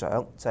議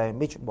長，就係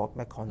Mitch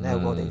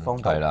McConnell 個地方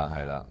度。係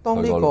啦。當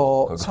呢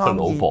個參議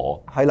老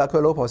婆係啦，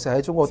佢老婆成日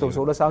喺中國度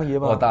做得生意啊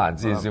嘛。我得閒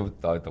之先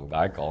再同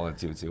大家講啊，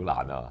趙小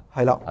蘭啊。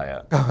係啦。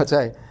即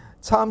係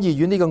參議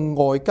院呢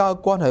個外交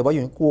關係委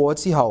員過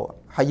咗之後，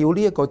係要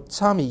呢一個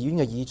參議院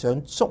嘅議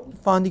長捉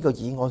翻呢個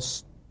議案，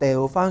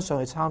掉翻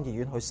上去參議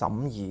院去審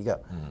議嘅。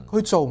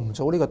佢做唔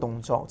做呢個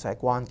動作就係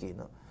關鍵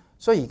啦。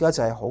所以而家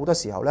就係好多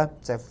時候咧，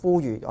就係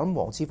呼籲，我諗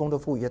黃之鋒都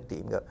呼籲一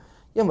點嘅，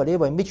因為呢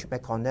位 Mitch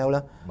McConnell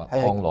咧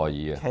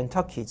係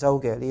Kentucky 州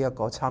嘅呢一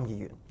個參議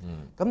員。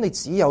咁你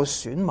只有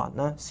選民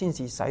咧，先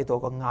至使到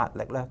個壓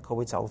力咧，佢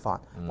會就範。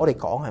我哋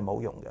講係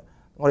冇用嘅，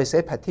我哋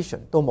寫 petition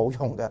都冇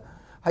用嘅，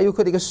係要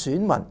佢哋嘅選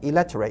民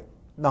electorate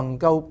能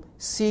夠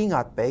施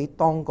壓俾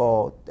當個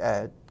嗰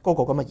個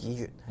咁嘅議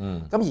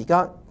員。咁而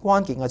家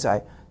關鍵嘅就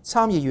係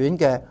參議院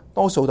嘅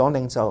多數黨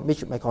領袖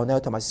Mitch McConnell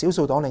同埋少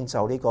數黨領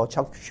袖呢個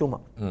Chuck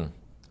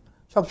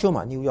Schumer。Chuck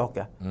Schumer New York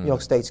嘅 New York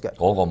State 嘅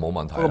嗰個冇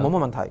問題，嗰個冇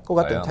乜問題，嗰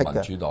個一定剔嘅。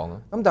民主黨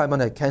啊。咁但係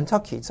問題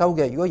Kentucky 州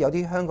嘅，如果有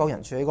啲香港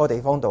人住喺嗰個地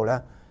方度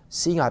咧，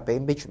施壓俾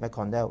Mitch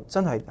McConnell，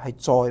 真係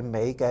在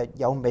美嘅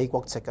有美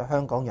國籍嘅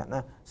香港人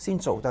咧，先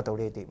做得到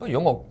呢點。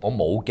如果我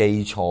冇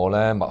記錯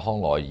咧，麥康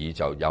奈爾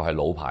就又係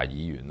老牌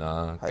議員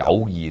啦。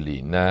92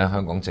年咧，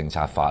香港政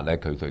策法咧，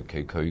佢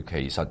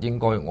其實應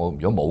該我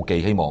如果冇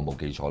記，希望我冇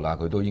記錯啦，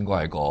佢都應該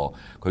係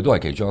佢都係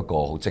其中一個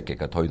好積極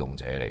嘅推動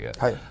者嚟嘅。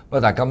係。不過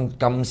但係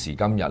今時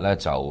今日咧，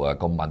就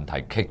個問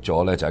題棘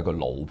咗咧，就喺佢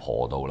老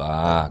婆度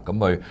啦。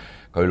咁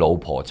佢老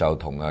婆就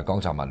同江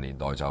澤民年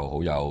代就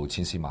好有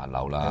千絲萬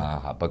縷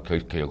啦嚇，其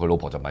實佢老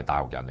婆就唔係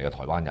大陸人嚟嘅，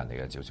台灣人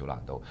嚟嘅，趙小蘭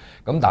都。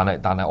咁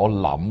但係我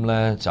諗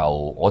咧，就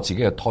我自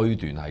己嘅推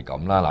斷係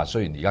咁啦。嗱，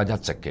雖然而家一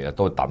直其實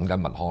都等緊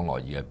麥康奈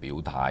爾嘅表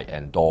態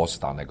endorse，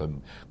 但係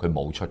佢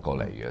冇出過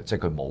嚟嘅，即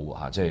係佢冇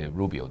嚇，即係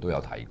Rubio 都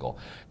有提過。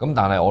咁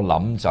但係我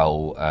諗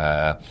就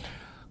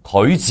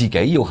佢自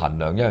己要衡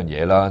量一樣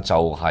嘢啦，就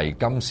係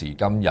今時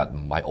今日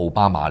唔係奧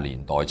巴馬年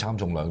代參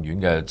眾兩院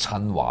嘅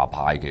親華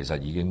派，其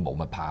實已經冇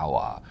乜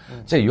power。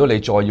即係如果你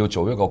再要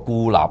做一個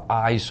孤立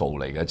ISO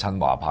嚟嘅親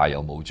華派，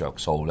有冇着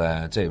數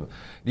咧？即係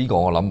呢個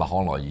我諗麥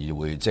康奈爾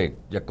會即係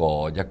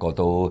一個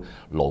都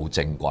老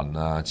政棍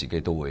啦，自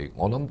己都會，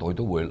我諗佢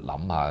都會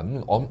諗下。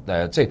咁我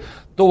即係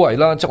都係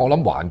啦，即係我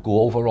諗環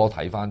顧 overall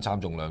睇翻參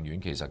眾兩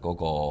院，其實嗰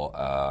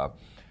個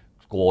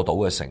過到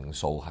嘅成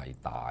數係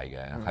大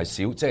嘅，係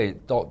少，即係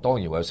當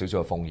然會有少少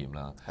嘅風險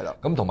啦。係啦，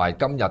咁同埋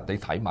今日你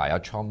睇埋阿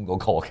Trump 嗰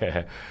個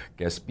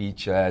嘅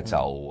speech 咧，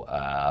就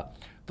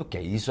都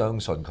幾相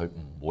信佢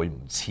唔會唔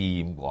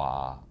簽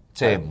啩，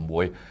即係唔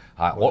會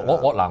嚇！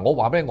我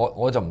話俾你，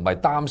我就唔係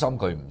擔心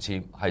佢唔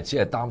簽，係只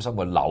係擔心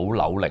佢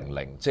扭零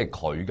零，即係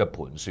佢嘅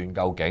盤算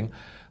究竟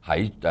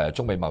喺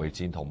中美貿易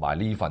戰同埋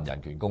呢份人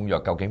權公約，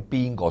究竟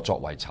邊個作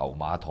為籌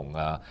碼同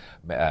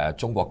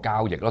中國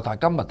交易咯？但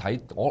係今日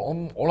睇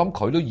我諗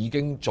佢都已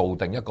經做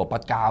定一個不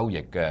交易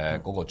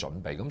嘅嗰個準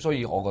備，咁所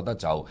以我覺得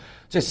就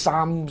即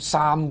係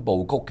三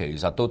部曲其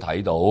實都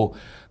睇到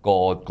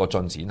個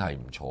進展係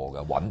唔錯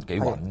嘅，幾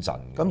穩陣。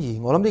咁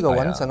而我諗呢個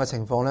穩陣嘅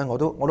情況咧，我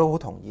都好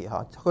同意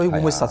嚇。佢會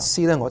唔會實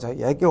施咧？我就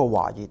有一個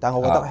懷疑，但係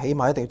我覺得起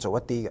碼一定要做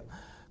一啲嘅。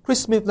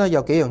Chris Smith 咧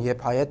有幾樣嘢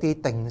派一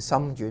啲定心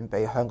丸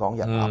俾香港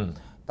人啊。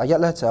第一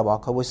咧就係話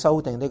佢會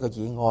修訂呢個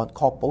議案，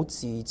確保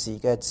自治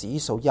嘅指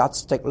數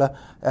yardstick咧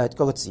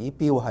嗰個指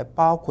標係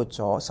包括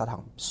咗實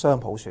行雙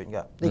普選嘅，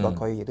呢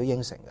個佢亦都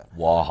應承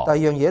嘅。哇！第二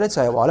樣嘢咧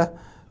就係話咧，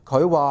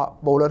佢話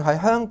無論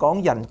係香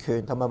港人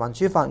權同埋民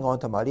主法案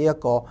同埋呢一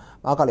個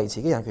馬格尼茨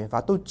基人權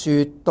法，都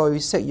絕對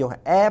適用，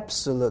係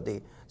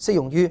absolutely 適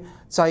用於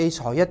制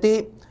裁一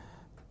啲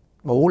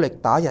武力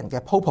打人嘅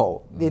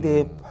popo 呢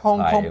啲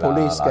Hong Kong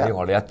police 嘅。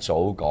我哋一早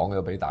講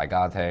咗俾大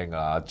家聽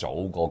啊，早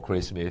過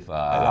Chris Smith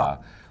啊。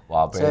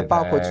即係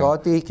包括咗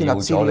一啲建立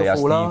資料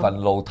庫啦，叫咗你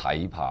Stephen Low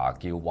睇扒，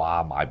叫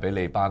話埋俾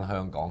你班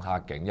香港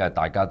黑警，因為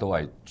大家都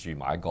係住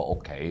埋一個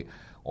屋企，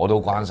我都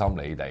關心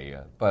你哋嘅。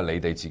不過你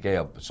哋自己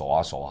又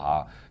傻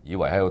下，以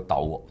為喺度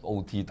鬥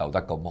OT 鬥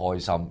得咁開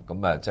心，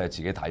咁即係自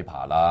己睇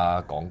扒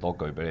啦。講多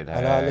句俾你聽。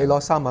係啦，你攞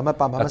3萬蚊、8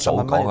萬蚊、10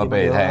萬蚊，早講咗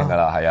俾你聽㗎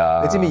啦，係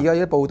啊。你知唔知而家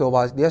有啲報道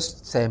話，你一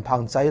成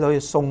棚仔女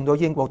送咗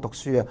英國讀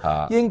書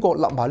啊？英國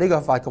立埋呢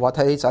個法嘅話，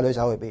睇你仔女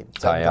走去邊？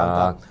係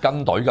啊，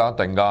跟隊㗎，一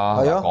定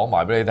㗎。講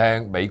埋俾你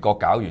聽，美國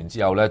搞完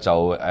之後咧，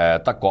就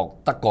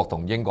德國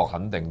同英國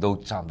肯定都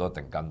差唔多一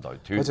定跟隊，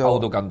脫歐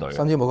都跟隊。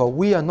甚至冇個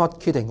We are not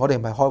kidding， 我哋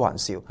唔係開玩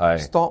笑。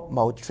Stop 係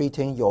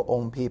maltreating your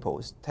own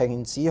people，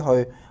 停止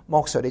去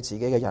剝削你自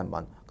己嘅人民。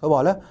佢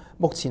話咧，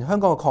目前香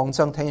港嘅抗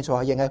爭聽錯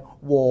係應係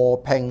和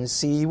平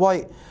示威，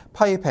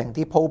批評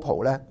啲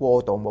popo 咧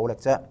過度武力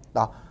啫。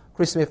嗱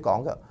 ，Chris Smith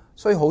講嘅，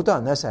所以好多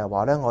人咧成日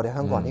話咧，我哋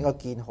香港人應該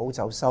見好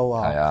就收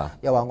啊。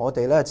又話我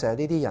哋咧就係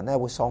呢啲人咧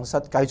會喪失，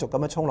繼續咁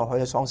樣衝落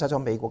去，喪失咗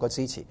美國嘅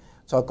支持。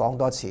再講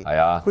多次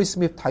，Chris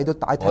Smith 睇到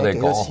大睇幾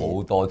多次？我哋講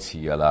好多次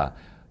㗎啦，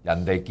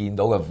人哋見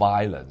到嘅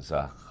violence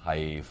啊，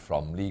係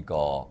from 呢個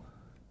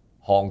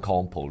Hong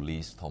Kong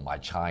police 同埋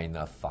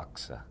China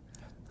thugs 啊。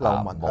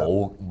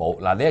冇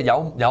嗱，你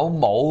有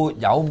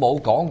冇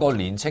講過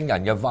年青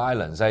人嘅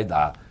violence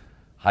嗱？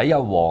喺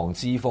黃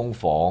之鋒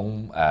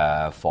訪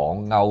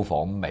歐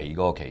訪美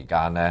嗰個期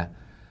間咧，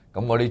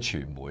咁嗰啲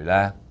傳媒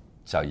咧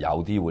就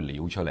有啲會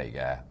撩出嚟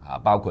嘅嚇，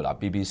包括嗱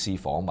BBC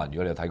訪問，如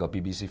果你有睇過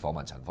BBC 訪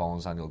問陳方安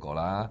生嗰個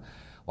啦，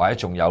或者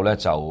仲有咧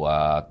就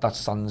德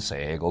新社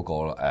嗰個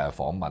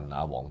訪問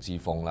啊黃之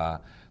鋒啦，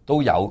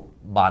都有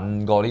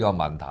問過呢個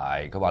問題。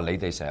佢話你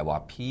哋成日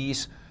話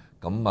peace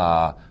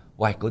咁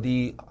喂，嗰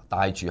啲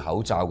戴住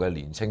口罩嘅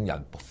年青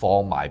人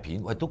放埋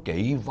片，喂都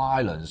幾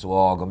violence 喎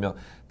咁樣。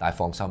但係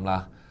放心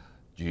啦，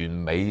完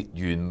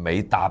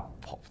美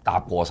答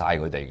過晒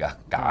佢哋嘅，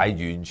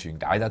完全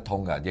解得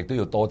通嘅，亦都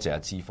要多謝阿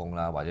之鋒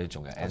啦，或者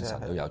仲有 Anson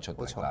都有出力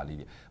啦。呢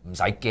啲唔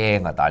使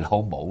驚啊，大佬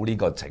冇呢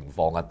個情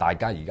況啊。大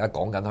家而家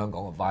講緊香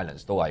港嘅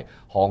violence 都係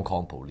Hong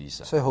Kong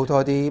police。所以好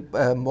多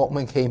啲莫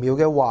名其妙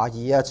嘅懷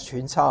疑啊、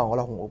揣測，我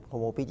覺得好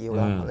冇必要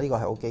啦。呢個係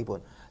好基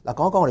本。嗱，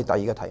講一講我哋第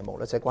二個題目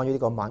咧，就係關於呢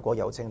個萬國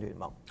郵政聯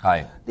盟。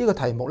係呢個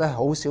題目咧，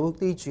好少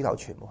啲主流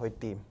傳媒去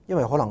掂，因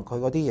為可能佢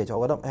嗰啲嘢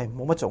就覺得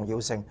冇乜重要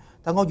性。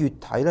但我越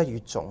睇咧越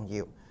重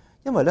要，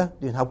因為咧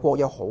聯合國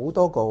有好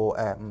多個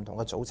唔同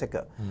嘅組織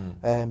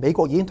嘅。美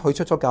國已經退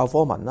出咗教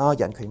科文啦、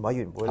人權委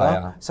員會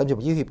啦，甚至乎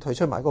要挾退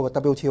出埋嗰個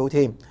WTO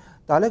添。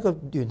但係呢個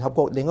聯合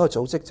國另一個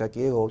組織就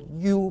叫做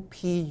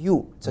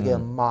UPU，就叫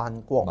萬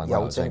國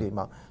郵政聯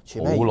盟，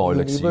全名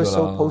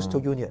Universal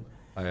Postal Union。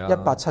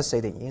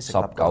1874年已經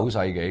成立，19世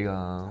紀㗎。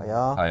係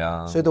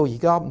啊，所以到而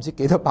家唔知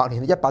幾多百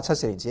年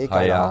，1874年自己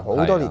計啦，好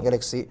多年嘅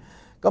歷史。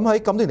咁喺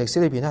咁段歷史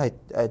裏邊咧，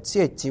係只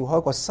係召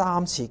開過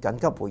3次緊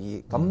急會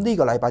議。咁呢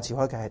個禮拜召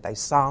開嘅係第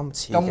3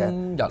次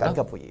嘅緊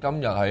急會議。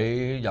今日喺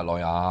日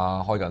內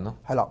瓦開緊咯。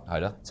係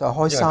啦，就係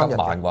開3日。今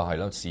晚話係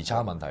咯，時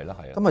差問題啦，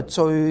係啊。咁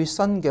最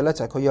新嘅咧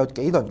就係佢有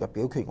幾輪嘅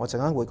表決，我陣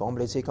間會講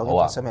俾你知究竟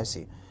發生咩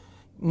事。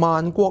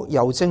萬國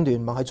郵政聯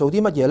盟係做啲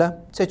乜嘢呢？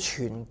即係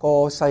全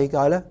個世界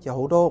呢，有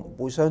好多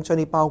互相將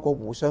啲包裹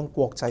互相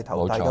國際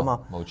投遞噶嘛。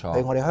冇錯。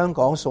譬如我哋香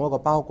港送一個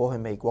包裹去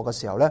美國嘅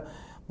時候呢，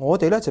我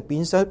哋呢就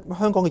變相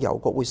香港嘅郵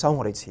局會收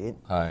我哋錢。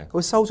係。佢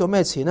收咗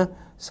咩錢呢？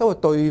收咗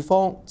對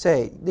方即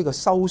係呢個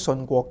收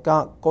信國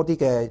家嗰啲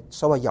嘅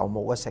所謂郵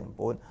務嘅成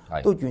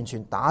本，都完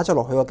全打咗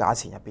落去個價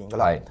錢入邊噶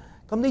啦。係。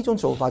咁呢種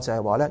做法就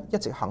係話呢，一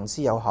直行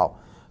之有效。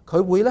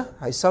佢會呢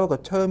係收一個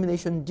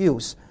termination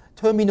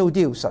dues。Terminal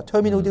dues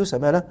係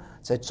咩咧？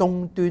就係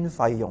終端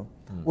費用。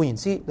換言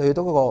之，你去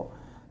到嗰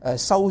個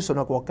收信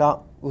嘅國家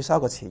會收一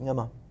個錢噶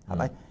嘛？係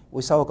咪？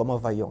會收個咁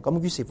嘅費用？咁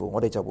於是乎，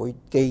我哋就會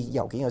寄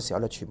郵件嘅時候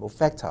咧，全部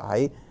factor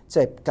喺即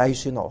係計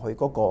算落去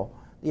嗰個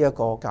呢一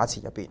個價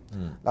錢入邊。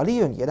嗱，呢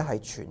樣嘢咧係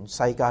全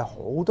世界好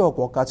多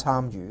個國家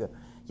參與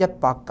嘅，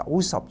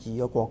 192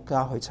個國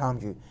家去參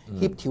與，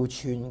協調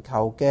全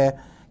球嘅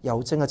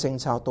郵政嘅政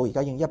策，到而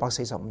家已經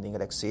145年嘅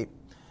歷史。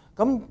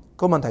咁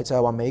個問題就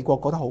係話美國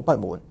覺得好不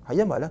滿，係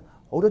因為咧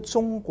好多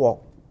中國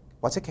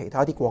或者其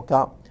他啲國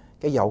家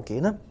嘅郵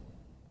件咧，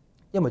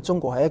因為中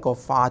國係一個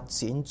發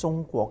展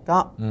中國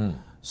家，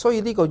所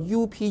以呢個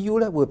UPU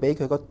咧會俾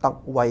佢個特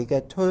惠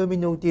嘅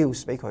terminal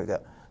deals 俾佢嘅，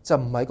就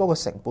唔係嗰個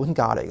成本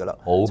價嚟㗎啦，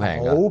好平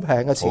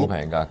嘅錢，好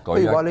平㗎。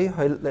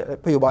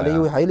譬如話你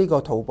要喺呢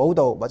個淘寶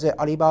度或者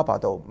阿里巴巴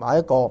度買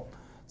一個，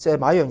即係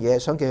買一樣嘢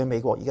想寄去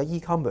美國，而家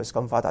e-commerce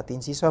咁發達，電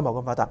子商貿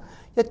咁發達，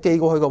一寄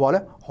過去嘅話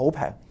咧好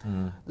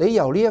平。你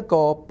由呢一個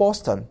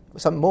Boston，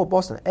 甚唔好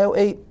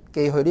Boston，LA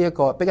寄去呢一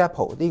個 Big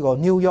Apple 呢個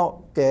New York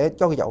嘅一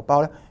個郵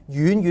包咧，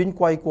遠遠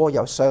貴過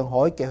由上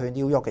海寄去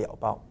New York 嘅郵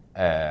包。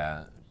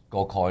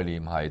個概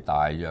念係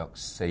大約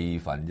1/4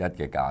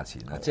嘅價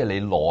錢啦，即係你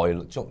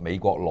美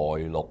國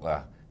內陸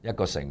啊，一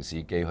個城市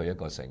寄去一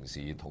個城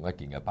市同一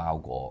件嘅包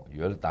裹，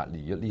如果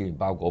呢件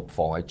包裹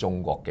放喺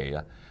中國寄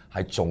咧，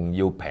係仲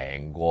要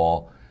平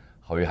過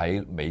佢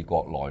喺美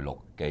國內陸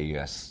寄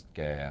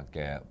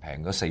嘅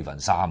平咗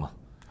3/4啊！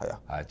係啊，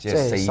係即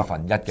係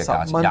1/4嘅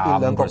價錢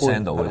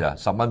，25% 度嘅咋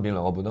，10蚊變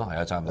2個半都係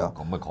啊，差唔多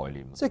咁嘅概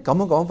念。即係咁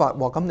樣講法，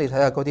哇！咁你睇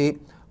下嗰啲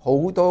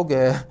好多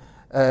嘅。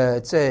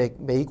即係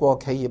美國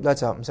企業咧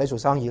就唔使做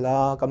生意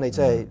啦，咁你即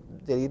係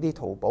你啲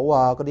淘寶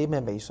啊、嗰啲咩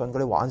微信嗰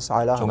啲玩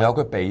晒啦。仲有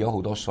佢避咗好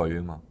多稅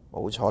啊嘛，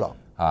冇錯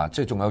啦。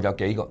即係仲有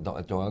幾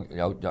個，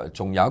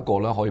仲有一個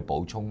咧可以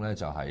補充咧，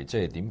就係即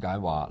係點解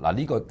話嗱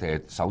呢個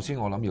誒？首先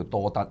我諗要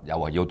多得，又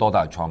話要多得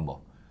係 Trump 喎。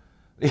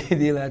呢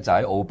啲咧就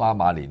喺奧巴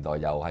馬年代又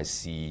係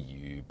視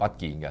而不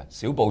見嘅，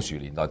小布殊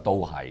年代都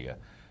係嘅。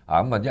咁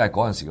啊，因為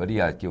嗰陣時嗰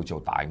啲啊叫做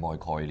大愛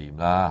概念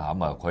啦，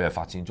咁啊佢係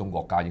發展中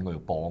國家，應該要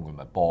幫佢，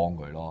咪幫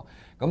佢咯。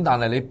咁但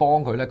係你幫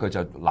佢咧，佢就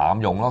濫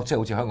用咯，即係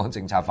好似香港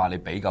政策法，你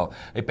俾嚿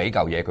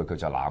嘢佢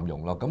就濫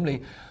用咯。咁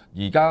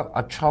你而家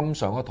阿 Trump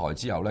上咗台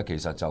之後咧，其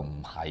實就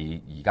唔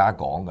係而家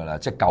講噶啦，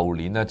即係舊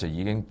年咧就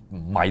已經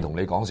唔係同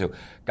你講笑，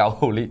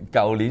舊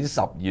年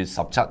10月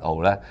17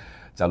號咧。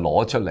就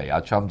攞出嚟，阿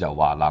Trump 就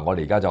話嗱，我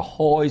哋而家就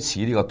開始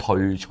呢個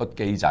退出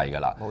機制㗎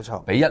啦。冇錯，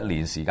俾1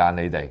年時間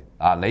你哋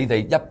啊，你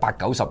哋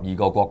192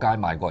個國家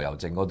賣國郵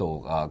政嗰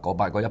度嗰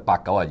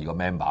192個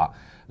member，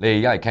 你哋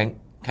而家係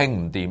傾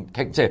唔掂，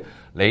即係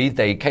你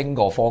哋傾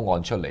個方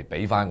案出嚟，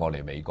俾翻我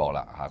哋美國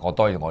啦嚇。我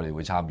當然我哋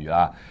會參與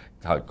啦，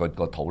個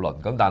討論。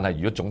咁但係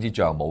如果總之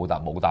最後冇答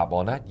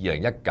案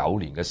咧，2019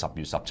年嘅10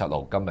月17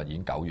號，今日已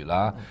經9月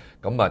啦，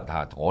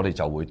咁我哋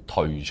就會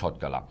退出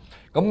㗎啦。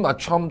咁阿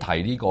Trump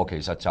提呢個其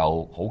實就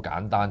好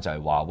簡單，就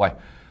係話喂，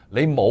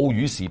你冇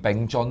與時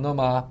並進啊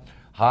嘛。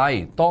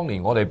係當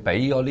年我哋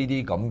俾咗呢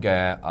啲咁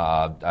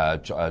嘅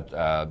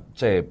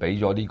即係俾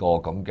咗呢個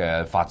咁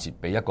嘅發展，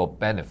俾一個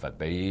benefit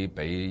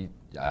俾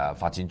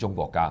發展中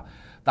國家。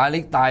但係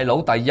你大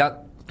佬，第一，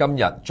今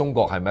日中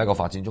國係咪一個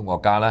發展中國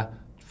家咧？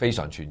非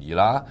常存疑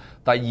啦。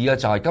第二嘅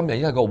就係今日已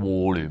經係個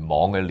互聯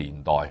網嘅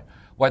年代。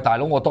喂，大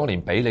佬，我當年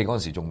俾你嗰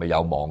陣時仲未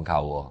有網購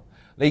喎，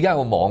你而家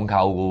有網購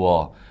嘅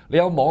喎。你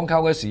有網購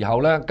嘅時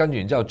候咧，跟住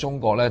然之後中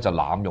國咧就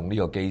濫用呢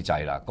個機制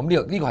啦。咁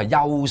呢個係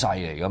優勢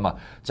嚟噶嘛？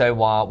就係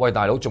話喂，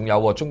大佬，仲有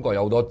喎，中國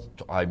有好多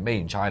係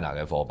Made in China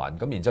嘅貨品，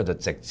咁然之後就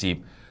直接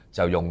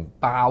就用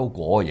包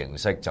裹嘅形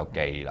式就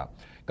寄啦。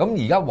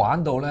咁而家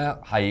玩到咧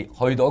係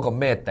去到一個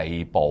咩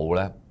地步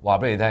咧？話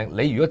俾你聽，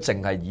你如果淨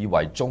係以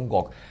為中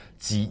國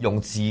用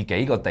自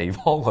己個地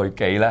方去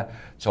寄咧，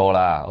錯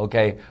啦。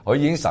OK， 佢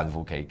已經神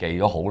乎其寄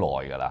咗好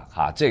耐㗎啦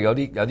嚇，即係有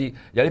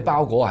啲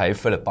包裹係喺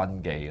菲律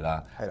賓寄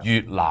啦、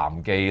越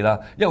南寄啦，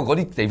因為嗰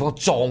啲地方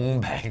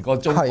仲平過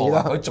中國，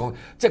佢仲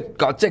即係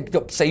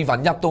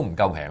1/4都唔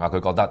夠平啊！佢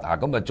覺得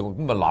咁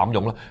咪濫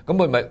用咯，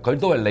佢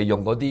都係利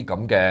用嗰啲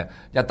咁嘅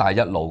一帶一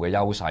路嘅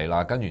優勢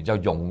啦，跟住然之後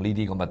用呢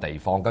啲咁嘅地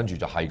方，跟住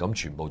就係咁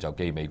全部就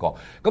寄美國。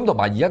咁同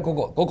埋而家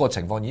嗰個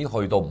情況已經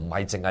去到唔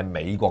係淨係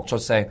美國出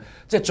聲，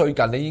即係最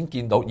近你已經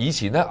見到以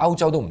前咧歐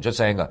洲都唔出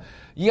聲㗎，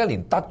而家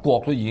連德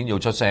國都已經要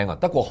出聲啊！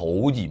德國好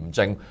嚴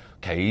正，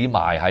企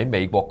埋喺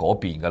美國嗰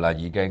邊㗎啦，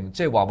已經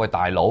即係話喂，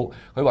大佬，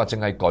佢話淨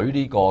係舉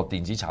呢個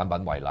電子產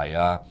品為例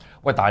啊！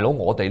喂，大佬，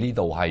我哋呢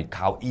度係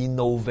靠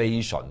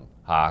innovation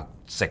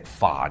食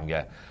飯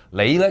嘅，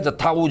你咧就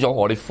偷咗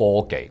我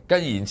啲科技，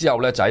跟住然之後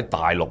咧就喺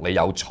大陸你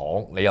有廠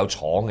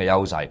嘅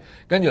優勢，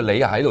跟住你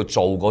喺度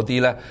做嗰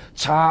啲咧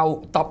抄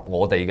得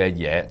我哋嘅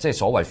嘢，即係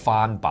所謂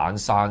翻版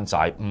山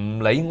寨，唔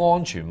理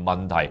安全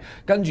問題，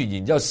跟住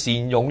然之後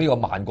善用呢個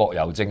萬國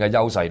郵政嘅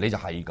優勢，你就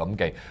係咁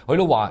記。佢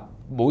都話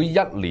每一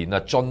年啊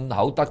進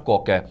口德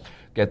國嘅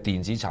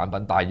電子產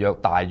品大約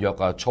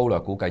粗略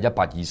估計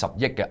120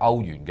億嘅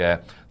歐元嘅，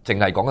淨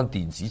係講緊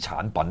電子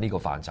產品呢個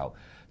範疇。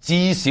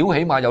至少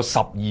起碼有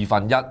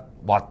1/12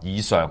或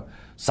以上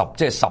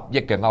即係10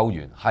億嘅歐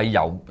元係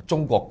由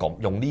中國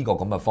用呢個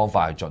咁嘅方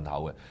法去進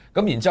口嘅。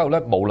咁然之後咧，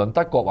無論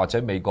德國或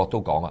者美國都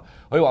講啊，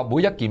佢話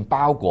每一件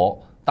包裹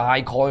大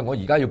概我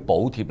而家要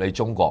補貼你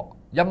中國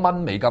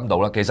$1到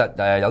啦，其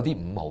實有啲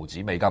5毫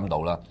子美金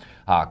到啦，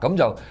咁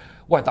就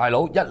喂，大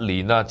佬，一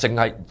年啊，淨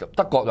係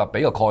德國就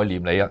俾個概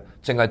念你啊，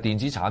淨係電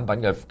子產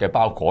品嘅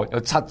包裹有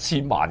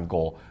7000萬個，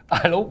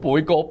大佬每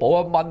個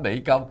補$1，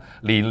年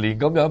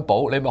咁樣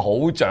補，你咪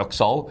好着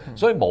數，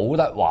所以冇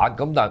得玩。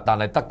咁但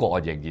係德國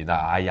啊仍然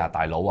啊，哎呀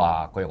大佬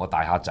啊，佢係我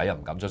大客仔又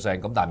唔敢出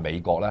聲。咁但係美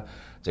國咧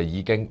就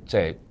已經即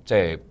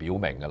係表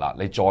明㗎啦，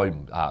你再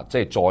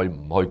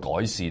唔去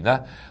改善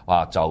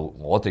咧，就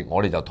我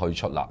哋就退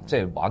出啦，即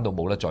係玩到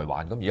冇得再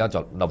玩。咁而家就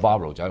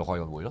Navarro 就喺度開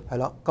緊會咯。係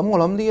啦，咁我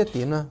諗呢一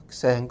點咧，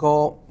成個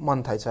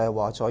問題就係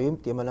話在於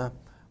點樣咧？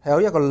係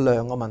有一個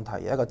量嘅問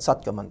題，有一個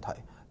質嘅問題。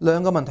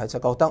量嘅問題就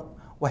覺得，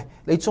喂，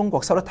你中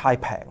國收得太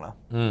平啦。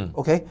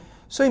OK，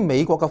 所以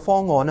美國嘅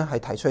方案咧係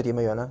提出係點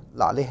樣樣咧？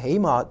嗱，你起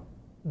碼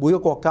每個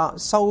國家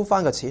收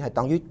翻嘅錢係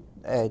等於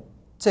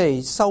即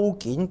係收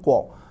件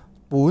國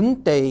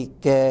本地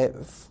嘅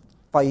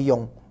費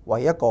用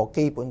為一個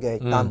基本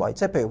嘅單位。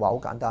即係譬如話好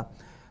簡單，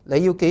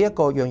你要寄一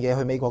個樣嘢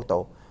去美國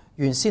度，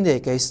原先你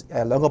係寄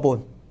2.5。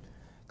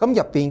咁入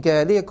邊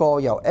嘅呢一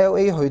個由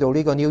LA 去到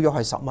呢個 New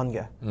York 係$10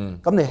嘅，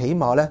咁你起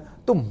碼咧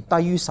都唔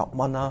低於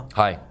$10啦。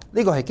係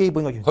呢個係基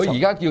本嘅原則。佢而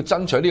家要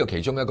爭取呢個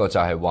其中一個就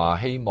係話，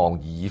希望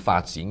已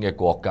發展嘅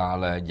國家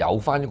咧有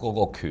翻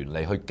嗰個權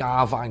利去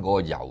加翻嗰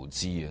個郵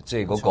資啊，即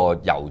係嗰個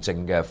郵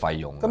政嘅費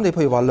用。咁你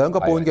譬如話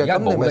2.5嘅，咁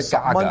你咪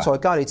$10再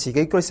加你自己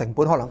嗰啲成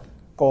本可能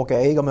個幾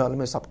咁樣，你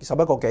咪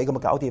11個幾咁咪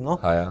搞掂咯。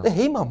係啊，你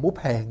起碼唔好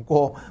平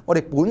過我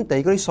哋本地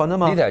嗰啲信啊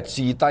嘛。呢啲係至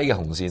低嘅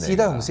紅線嚟。至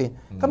低紅線。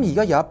咁而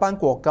家有一班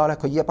國家咧，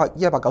佢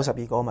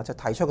192個啊嘛，就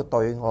提出個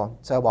對案，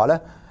就係話咧，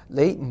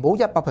你唔好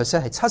100%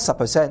係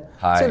70%，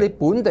即係你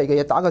本地嘅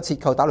嘢打個折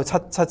扣打到七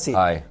折，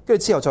跟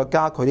住之後再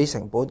加佢啲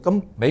成本。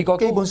咁美國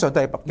基本上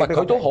都係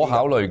佢都可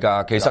考慮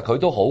㗎。其實佢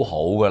都好好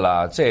㗎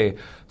啦，即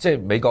係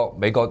美國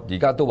而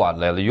家都話，如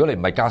果你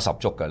唔係加10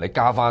足嘅，你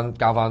加翻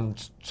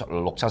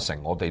6-7成，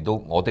我哋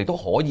都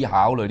可以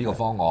考慮呢個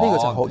方案。呢個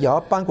就有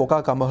一班國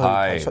家咁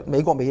去提出，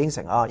美國未應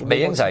承啊，未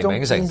應承，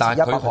但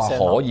係佢話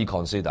可以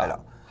consider。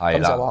係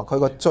啦，咁就話佢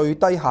個最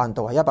低限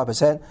度係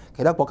100%，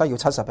其他國家要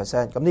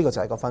70%。咁呢個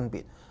就係個分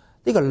別，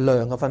呢個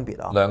量嘅分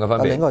別啊，量嘅分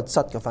別，另一個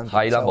質嘅分別。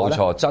係啦，冇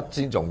錯，質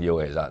先重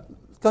要其實。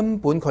根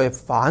本佢係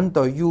反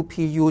對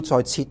UPU 再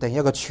設定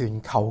一個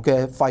全球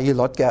嘅費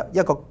率嘅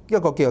一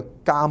個叫做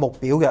價目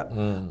表嘅。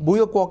每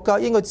個國家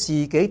應該自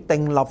己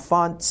訂立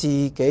翻自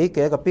己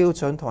嘅一個標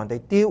準，同人哋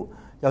deal，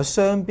由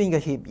雙邊嘅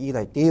協議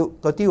嚟 deal。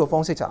個 deal 嘅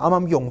方式就啱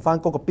啱用翻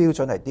嗰個標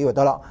準嚟 deal 就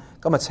得啦。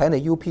咁啊請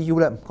你 UPU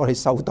咧唔該你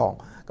收檔，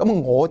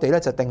咁我哋咧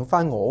就定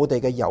翻我哋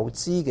嘅郵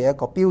資嘅一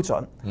個標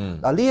準。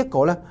嗱呢一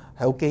個咧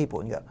係好基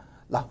本嘅。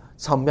嗱，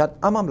尋日啱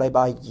啱禮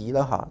拜2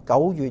啦嚇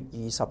，9月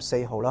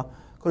24號啦。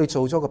佢哋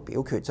做咗個表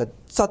決，就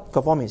質個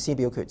方面先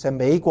表決，就係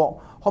美國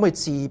可唔可以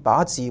自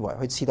把自為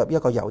去設立一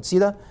個郵資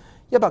呢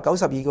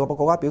？192個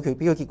國家表決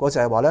結果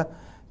就係話呢，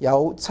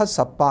有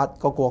78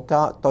個國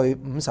家對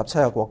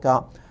57個國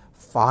家，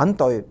反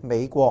對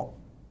美國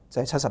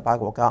就係78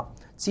個國家，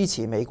支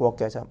持美國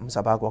嘅就係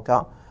58個國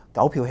家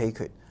，9票棄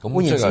權。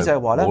換言之就係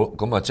話呢，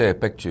咁啊即係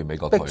逼住美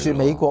國，逼住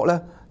美國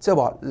呢，即係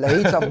話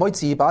你就唔可以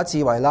自把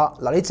自為啦。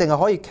嗱，你淨係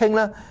可以傾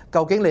呢，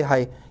究竟你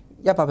係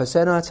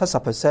100%啦、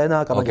70%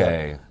啦咁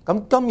樣。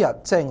咁今日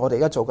即係我哋而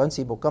家做緊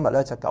節目，今日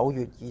咧就9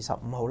月25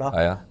號啦。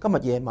係啊，今日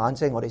夜晚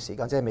即係我哋時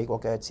間，即係美國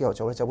嘅朝頭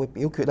早咧，就會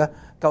表決咧，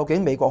究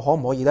竟美國可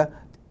唔可以咧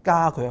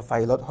加佢嘅費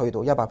率去到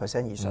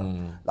100% 以上？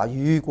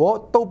嗱，如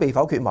果都被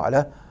否決埋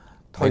咧，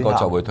美國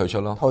就會退出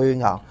咯。退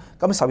硬。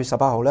咁10月18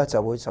號咧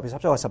就會10月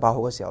17號、18號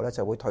嘅時候咧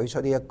就會退出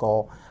呢一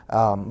個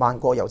萬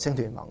國郵政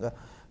聯盟嘅。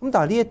咁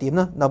但係呢一點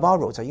咧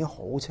 ，Navarro 就已經好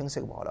清晰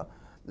話啦，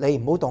你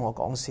唔好當我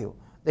講笑。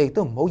你亦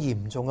都唔好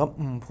嚴重咁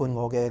誤判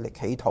我嘅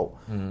企圖。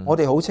我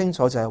哋好清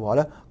楚就係話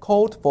咧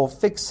 ，called for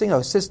fixing a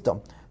system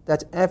that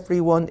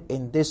everyone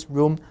in this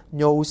room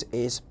knows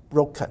is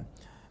broken。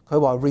佢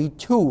話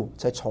retool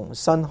就係重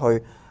新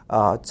去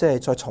即係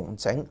再重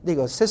整呢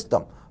個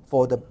system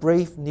for the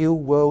brave new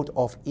world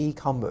of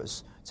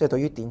e-commerce， 即係對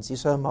於電子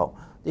商貿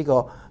呢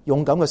個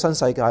勇敢嘅新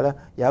世界咧，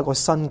有一個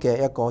新嘅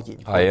一個研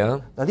判。係啊，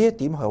嗱呢一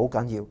點係好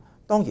緊要。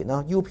當然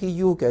啦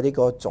 ，UPU 嘅呢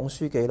個總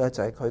書記咧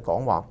就係佢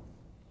講話。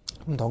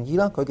唔同意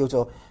啦，佢叫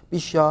做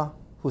Bishar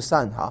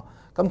Hussain 嚇，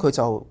咁佢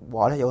就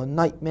話咧有個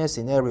nightmare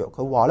scenario，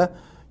 佢話咧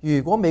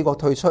如果美國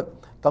退出，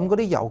咁嗰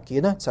啲郵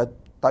件咧就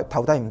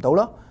投遞唔到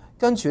啦，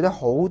跟住咧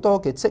好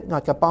多嘅積壓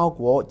嘅包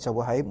裹就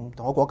會喺唔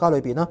同嘅國家裏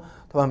邊啦，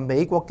同埋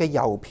美國嘅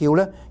郵票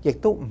咧亦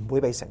都唔會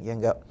被承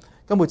認嘅，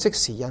咁會即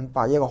時引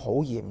發一個好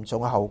嚴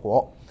重嘅後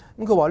果。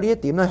咁佢話呢一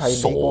點咧係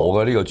傻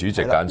嘅，呢個主席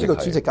簡直係，呢個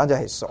主席簡直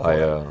係傻。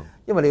係啊，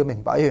因為你要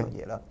明白一樣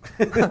嘢啦，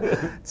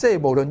即係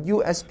無論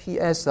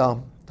USPS 啊。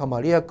同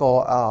埋呢一個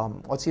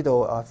我知道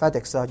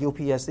FedEx 啊、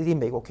UPS 呢啲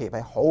美國企業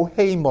係好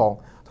希望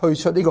退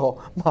出呢個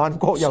萬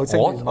國郵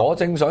政聯盟。我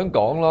正想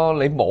講咯，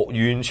你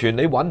完全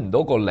你揾唔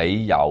到個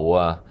理由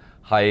啊，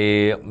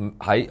係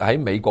喺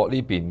美國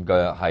呢邊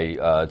嘅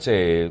係即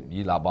係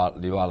以納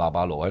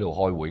巴羅喺度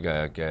開會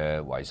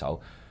嘅為首，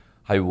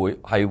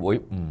係會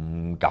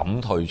唔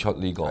敢退出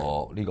呢個。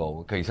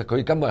其實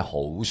佢根本係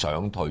好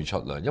想退出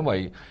啦，因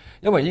為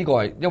呢個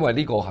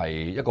係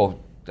一個。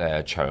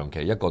長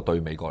期一個對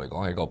美國嚟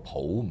講係一個好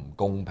唔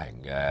公平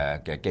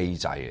嘅機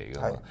制嚟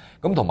㗎嘛，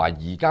咁同埋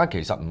而家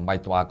其實唔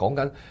係話講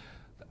緊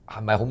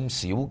係咪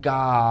咁少加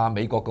啊？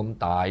美國咁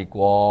大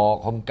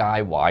國咁介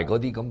懷嗰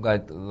啲咁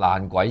嘅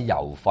爛鬼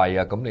郵費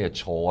啊，咁你係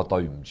錯，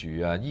對唔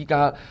住啊！依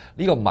家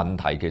呢個問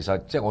題其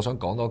實即係我想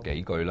講多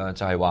幾句啦，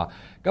就係話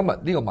今日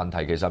呢個問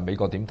題其實美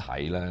國點睇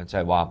咧？就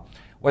係話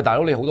喂大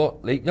佬你好多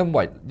你因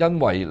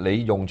為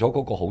你用咗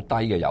嗰個好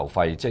低嘅郵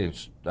費，即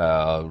係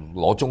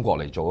攞中國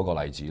嚟做一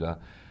個例子啦。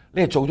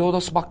你係做咗好多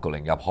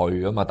smuggling 入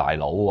去啊嘛，大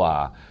佬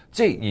啊！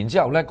即係然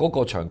之後咧，嗰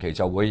個長期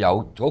就會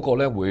有嗰個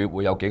咧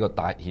會有幾個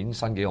大衍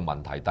生幾個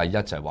問題。第一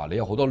就係話你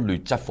有好多劣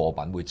質貨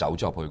品會走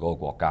咗入去嗰個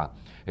國家。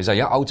其實而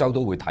家歐洲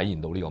都會體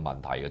現到呢個問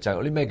題嘅，就係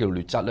有啲咩叫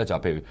劣質咧？就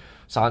譬如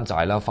山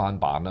寨啦、翻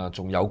版啦，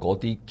仲有嗰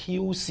啲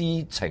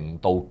QC 程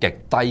度極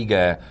低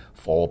嘅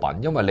貨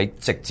品，因為你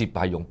直接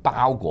係用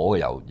包裹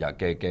嘅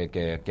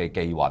嘅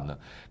寄運啊。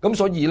咁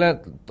所以咧，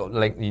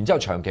然之後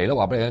長期咧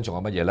話俾你聽，仲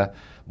有乜嘢咧？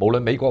無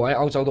論美國或者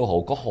歐洲都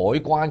好，個海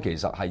關其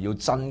實係要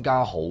增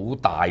加好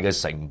大嘅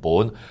成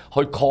本去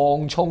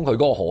擴充佢嗰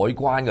個海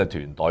關嘅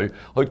團隊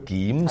去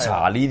檢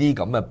查呢啲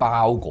咁嘅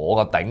包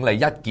裹嘅，頂你一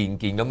件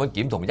件咁樣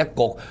檢，同一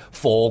個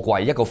貨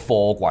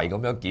櫃咁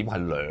樣檢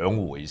係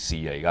兩回事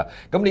嚟㗎。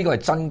咁呢個係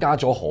增加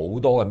咗好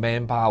多嘅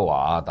manpower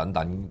啊等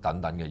等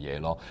嘅嘢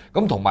咯。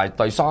咁同埋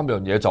第三樣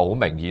嘢就好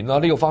明顯啦，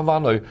呢個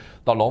翻去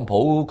特朗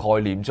普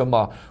概念啫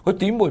嘛，佢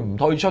點會唔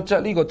退出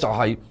啫？呢個就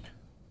係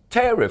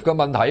tariff 嘅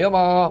問題啊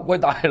嘛，喂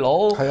大佬，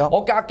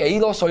我加幾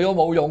多稅都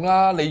冇用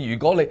啦。如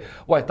果你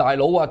喂大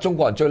佬啊，中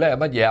國人最叻係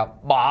乜嘢啊？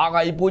螞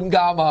蟻搬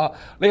家嘛。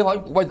你可以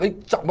你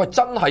真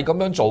係咁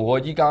樣做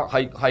喎，依家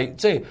係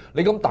即係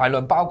你咁大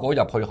量包裹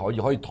入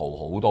去可以逃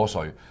好多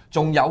稅。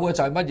仲有嘅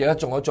就係乜嘢咧？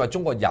仲有就係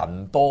中國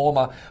人多啊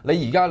嘛。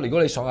你而家如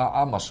果你上下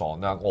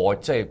Amazon 啊，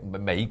即係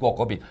美國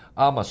嗰邊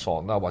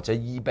Amazon 啊或者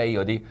eBay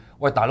嗰啲，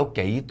喂大佬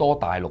幾多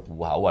大陸戶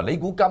口啊？你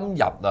估今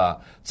日啊，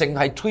淨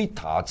係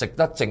Twitter 值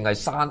得淨係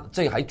刪，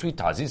即係喺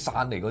Twitter 先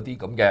刪你嗰啲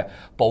咁嘅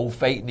報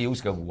fake news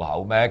嘅戶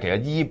口咩？其實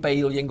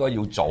eBay 都應該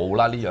要做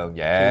啦呢樣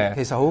嘢。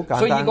其實好簡單，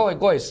所以應該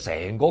係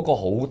成嗰個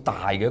好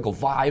大嘅一個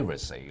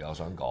virus 嚟嘅。我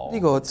想講呢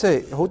個即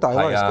係好大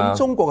virus。咁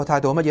中國嘅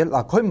態度係乜嘢？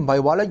嗱，佢唔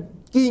係話咧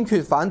堅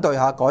決反對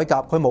下改革，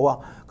佢冇啊。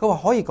佢話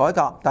可以改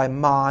革，但係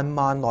慢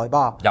慢來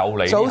吧。又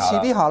嚟就好似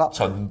呢下啦，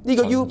呢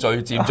個 U 循序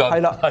漸進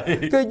係啦。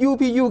跟住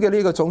UPU 嘅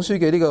呢個總書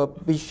記呢個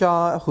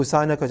Bashar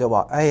Hussain 咧，佢就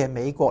話：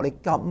美國你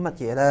急乜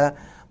嘢咧？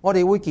我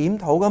哋會檢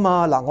討噶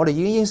嘛。嗱，我哋已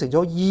經應承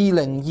咗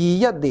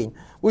2021年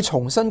會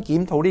重新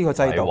檢討呢個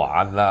制度。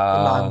玩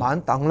啦，慢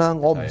慢等啦。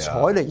我唔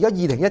睬你。而家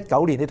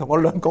2019年，你同我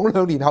講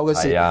2年後嘅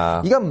事。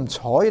而家唔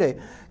睬你。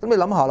咁你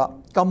諗下啦，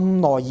咁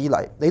耐以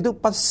嚟，你都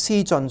不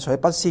思進取、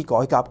不思改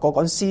革，個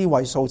個尸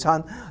位素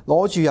餐，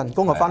攞住人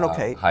工就翻屋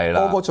企，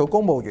個個做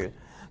公務員。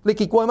你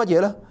結果係乜嘢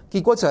咧？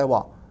結果就係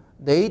話，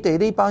你哋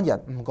呢班人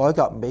唔改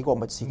革，美國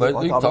咪自己改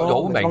革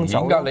咯。好明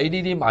顯㗎，你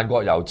呢啲萬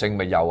國郵政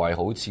咪又係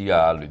好似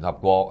聯合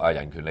國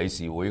人權理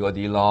事會嗰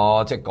啲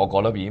咯，即係個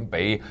個都已經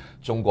俾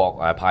中國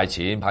派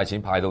錢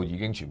派到已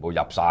經全部入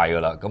晒㗎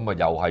啦。咁啊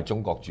又係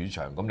中國主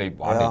場，咁你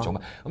玩嚟做乜？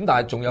咁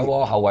但係仲有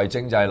個後遺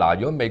症就係嗱，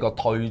如果美國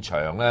退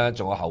場咧，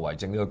仲有後遺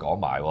症都要講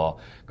埋，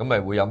咁咪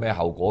會有咩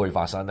後果會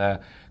發生咧？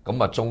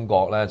咁啊，中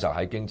國咧就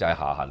喺經濟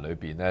下行裏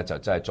邊咧，就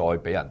真係再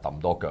俾人揼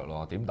多腳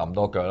咯。點揼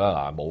多腳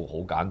啦？嗱，冇好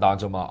簡單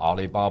啫嘛。阿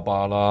里巴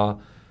巴啦，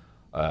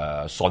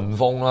順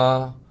豐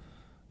啦，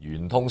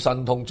圓通、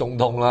新通、中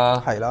通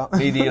啦，係啦，呢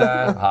啲咧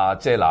嚇，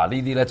即係嗱，呢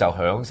啲咧就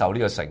享受呢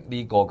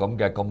個咁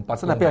嘅咁不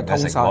公平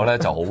嘅成果咧，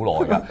就好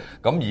耐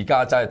噶。咁而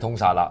家真係通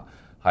殺啦。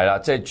係啦，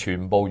即係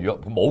全部如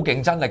果冇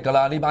競爭力㗎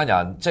啦，呢班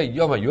人即係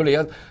因為如果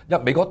你一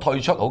美國退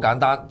出好簡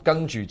單，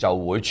跟住就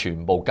會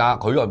全部加，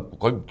佢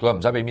又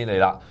唔使俾面你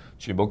啦，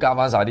全部加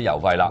翻晒啲郵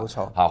費啦，冇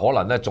錯嚇，可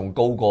能咧仲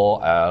高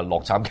過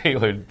洛杉磯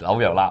去紐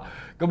約啦，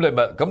咁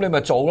你咪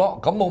做咯，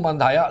咁冇問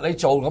題啊，你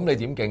做咁你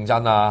點競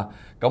爭啊？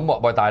咁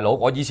喂大佬，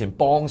我以前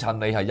幫襯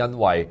你係因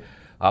為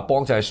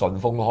幫襯係順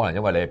豐，可能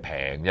因為你係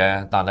平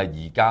啫，但係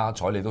而家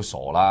睬你都傻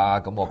啦，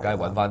咁我梗係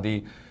揾翻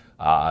啲。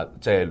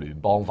即係聯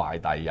邦快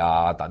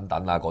遞等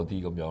等嗰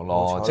啲咁樣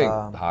咯，即係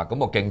咁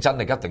個競爭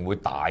力一定會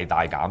大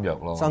減弱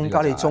咯，增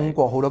加你中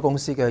國好多公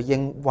司嘅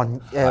營運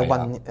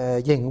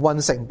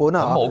成本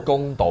啊！咁冇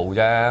公道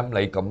啫，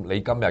你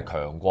今日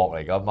強國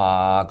嚟噶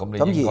嘛，咁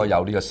你應該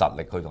有呢個實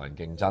力去同人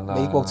競爭啦。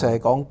美國就係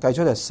計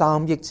出嚟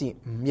3億至5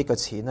億嘅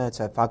錢咧，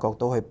就係發覺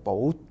到去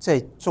即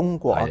係中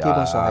國基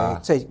本上係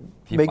即係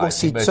美國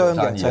蝕章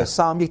嘅就係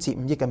3億至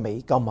5億嘅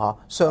美金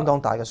相當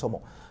大嘅數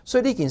目。所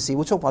以呢件事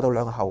會觸發到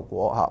2個後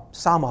果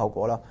3個後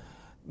果啦。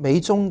美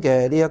中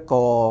嘅呢一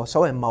個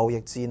所謂貿易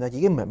戰咧，已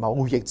經唔係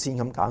貿易戰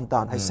咁簡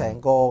單，係成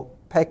個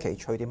package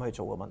佢點去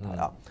做嘅問題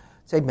啦。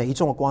即係美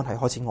中嘅關係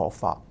開始惡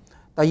化。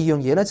第二樣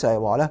嘢咧就係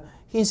話咧，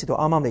牽涉到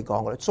啱啱你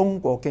講嘅中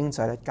國經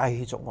濟咧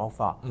繼續惡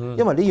化，因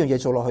為呢樣嘢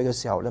做落去嘅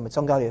時候，你咪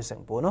增加你嘅成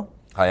本咯。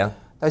係啊。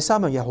第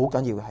三樣嘢好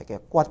緊要嘅係嘅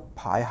骨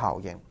牌效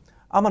應。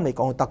啱啱你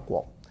講嘅德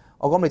國。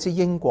我講你知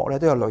英國咧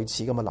都有類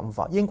似咁嘅諗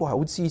法，英國係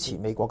好支持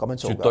美國咁樣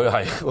做嘅。絕對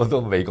係，我都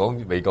未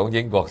講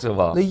英國啫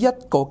嘛。你一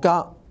個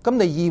家，咁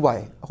你以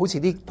為好似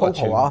啲鋪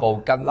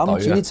頭諗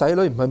住啲仔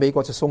女唔去美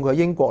國就送佢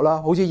去英國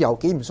啦，好似郵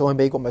件唔送去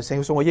美國咪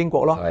送去英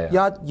國咯，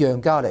一樣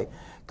加嚟。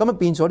咁啊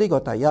變咗呢個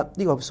第一，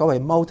呢個所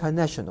謂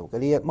multinational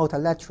嘅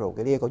multilateral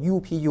嘅呢一個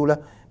UPU 咧，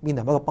面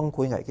臨一個崩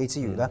潰危機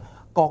之餘咧，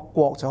各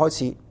國就開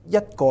始一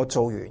個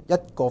做完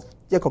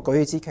一個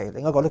舉起支旗，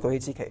另一個都舉起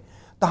支旗，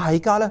大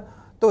家咧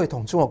都係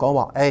同中國講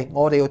話，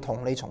我哋要同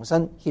你重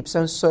新協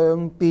商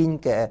雙邊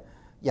嘅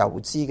郵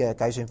資嘅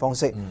計算方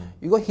式。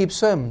如果協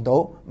商唔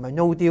到，咪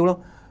no deal 咯。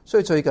所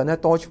以最近咧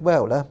Deutsche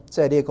Welle 咧，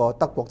即係呢個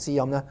德國之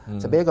音咧，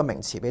就俾一個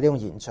名詞俾呢種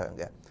現象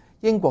嘅。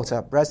英國就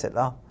係 Brexit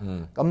啦，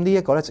咁呢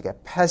一個咧就叫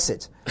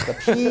Pexit， 就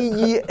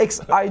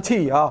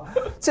P-E-X-I-T 啊，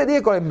即係呢一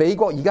個係美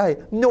國而家係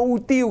no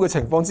deal 嘅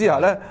情況之下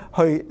咧，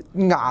去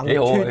硬脫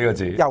郵聯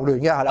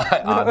嘅係啦，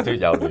硬脫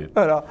郵聯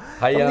係啦，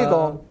係啊呢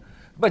個。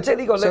唔係，即係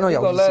呢個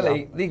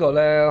咧，呢個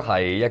咧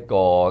係一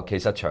個其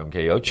實長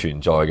期有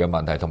存在嘅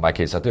問題，同埋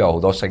其實都有好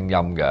多聲音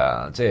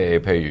嘅，即係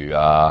譬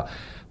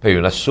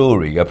如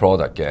Luxury 嘅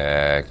product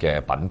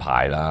嘅品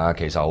牌啦，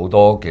其實好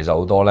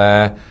多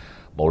咧，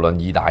無論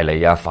意大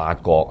利啊、法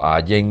國啊、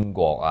英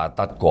國啊、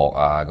德國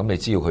啊，咁你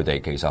知道佢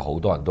哋其實好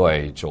多人都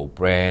係做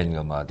brand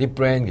噶嘛，啲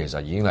brand 其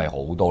實已經係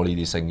好多呢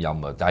啲聲音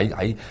啊，但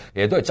係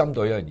其實都係針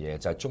對一樣嘢，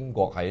就係中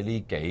國喺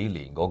呢幾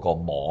年嗰個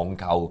網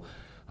購。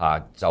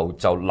就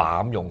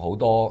濫用好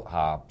多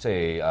即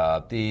係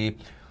啲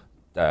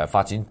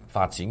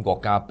發展國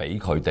家俾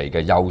佢哋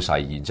嘅優勢，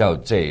然之後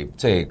即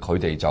係佢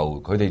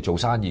哋做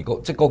生意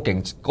即係嗰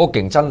個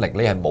競爭力，你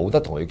係冇得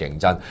同佢競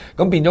爭。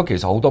咁變咗其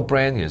實好多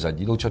brand 其實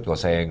已都出過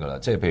聲㗎啦，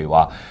即係譬如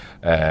話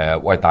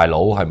喂大佬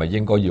係咪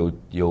應該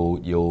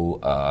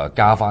要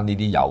加翻呢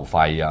啲郵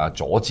費啊，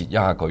阻截一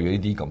下佢呢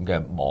啲咁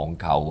嘅網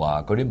購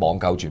啊，嗰啲網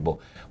購全部。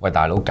喂，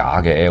大佬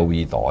假嘅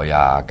LV 袋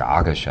啊，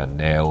假嘅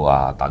Chanel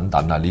啊，等等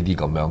啊，呢啲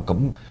咁樣，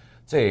咁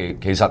即係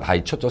其實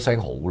係出咗聲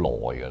好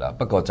耐㗎啦。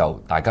不過就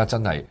大家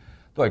真係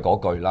都係嗰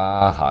句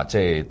啦，即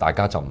係大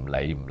家就唔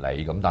理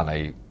咁。但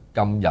係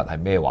今日係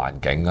咩環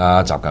境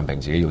啊？習近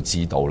平自己要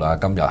知道啦。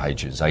今日係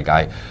全世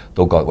界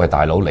都覺喂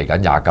大佬嚟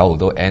緊29號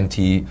都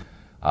NT。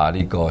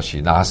呢個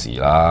Shinasi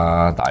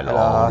啦，大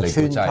佬，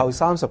全球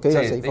30幾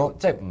個地方，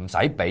即係唔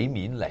使俾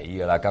面你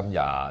㗎啦。今日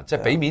即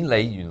係俾面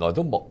你，原來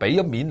都冇俾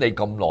咗面你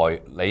咁耐，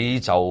你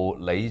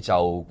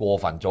就過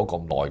分咗咁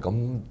耐。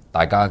咁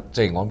大家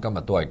即係我諗今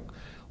日都係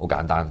好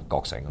簡單覺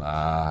醒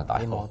啦。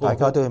希望大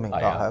家都要明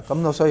白係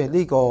咁所以呢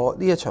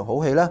一場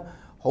好戲咧，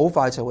好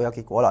快就會有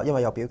結果啦，因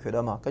為有表決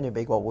啊嘛。跟住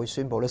美國會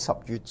宣布咧10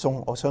月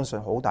中，我相信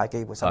好大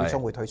機會10月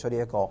中會退出呢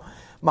一個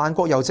萬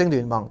國郵政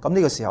聯盟。咁呢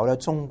個時候咧，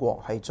中國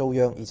係遭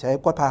殃，而且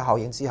骨牌效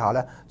應之下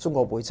咧，中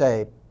國會即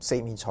係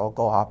四面楚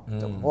歌嚇，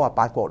就唔好話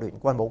八國聯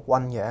軍冇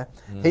軍嘅，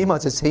起碼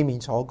就四面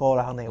楚歌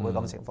啦，肯定會咁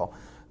嘅情況。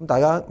咁大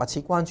家密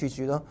切關注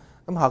住啦。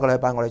咁下個禮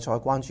拜我哋再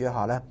關注一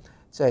下咧，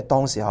即係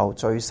當時候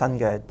最新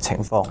嘅情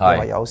況，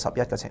因為有11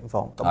嘅情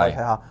況。咁我哋睇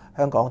下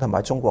香港同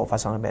埋中國發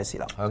生咗咩事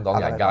啦。香港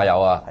人加油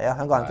啊！係啊，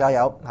香港人加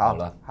油。好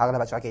啦，下個禮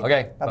拜再見。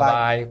OK，拜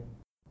拜。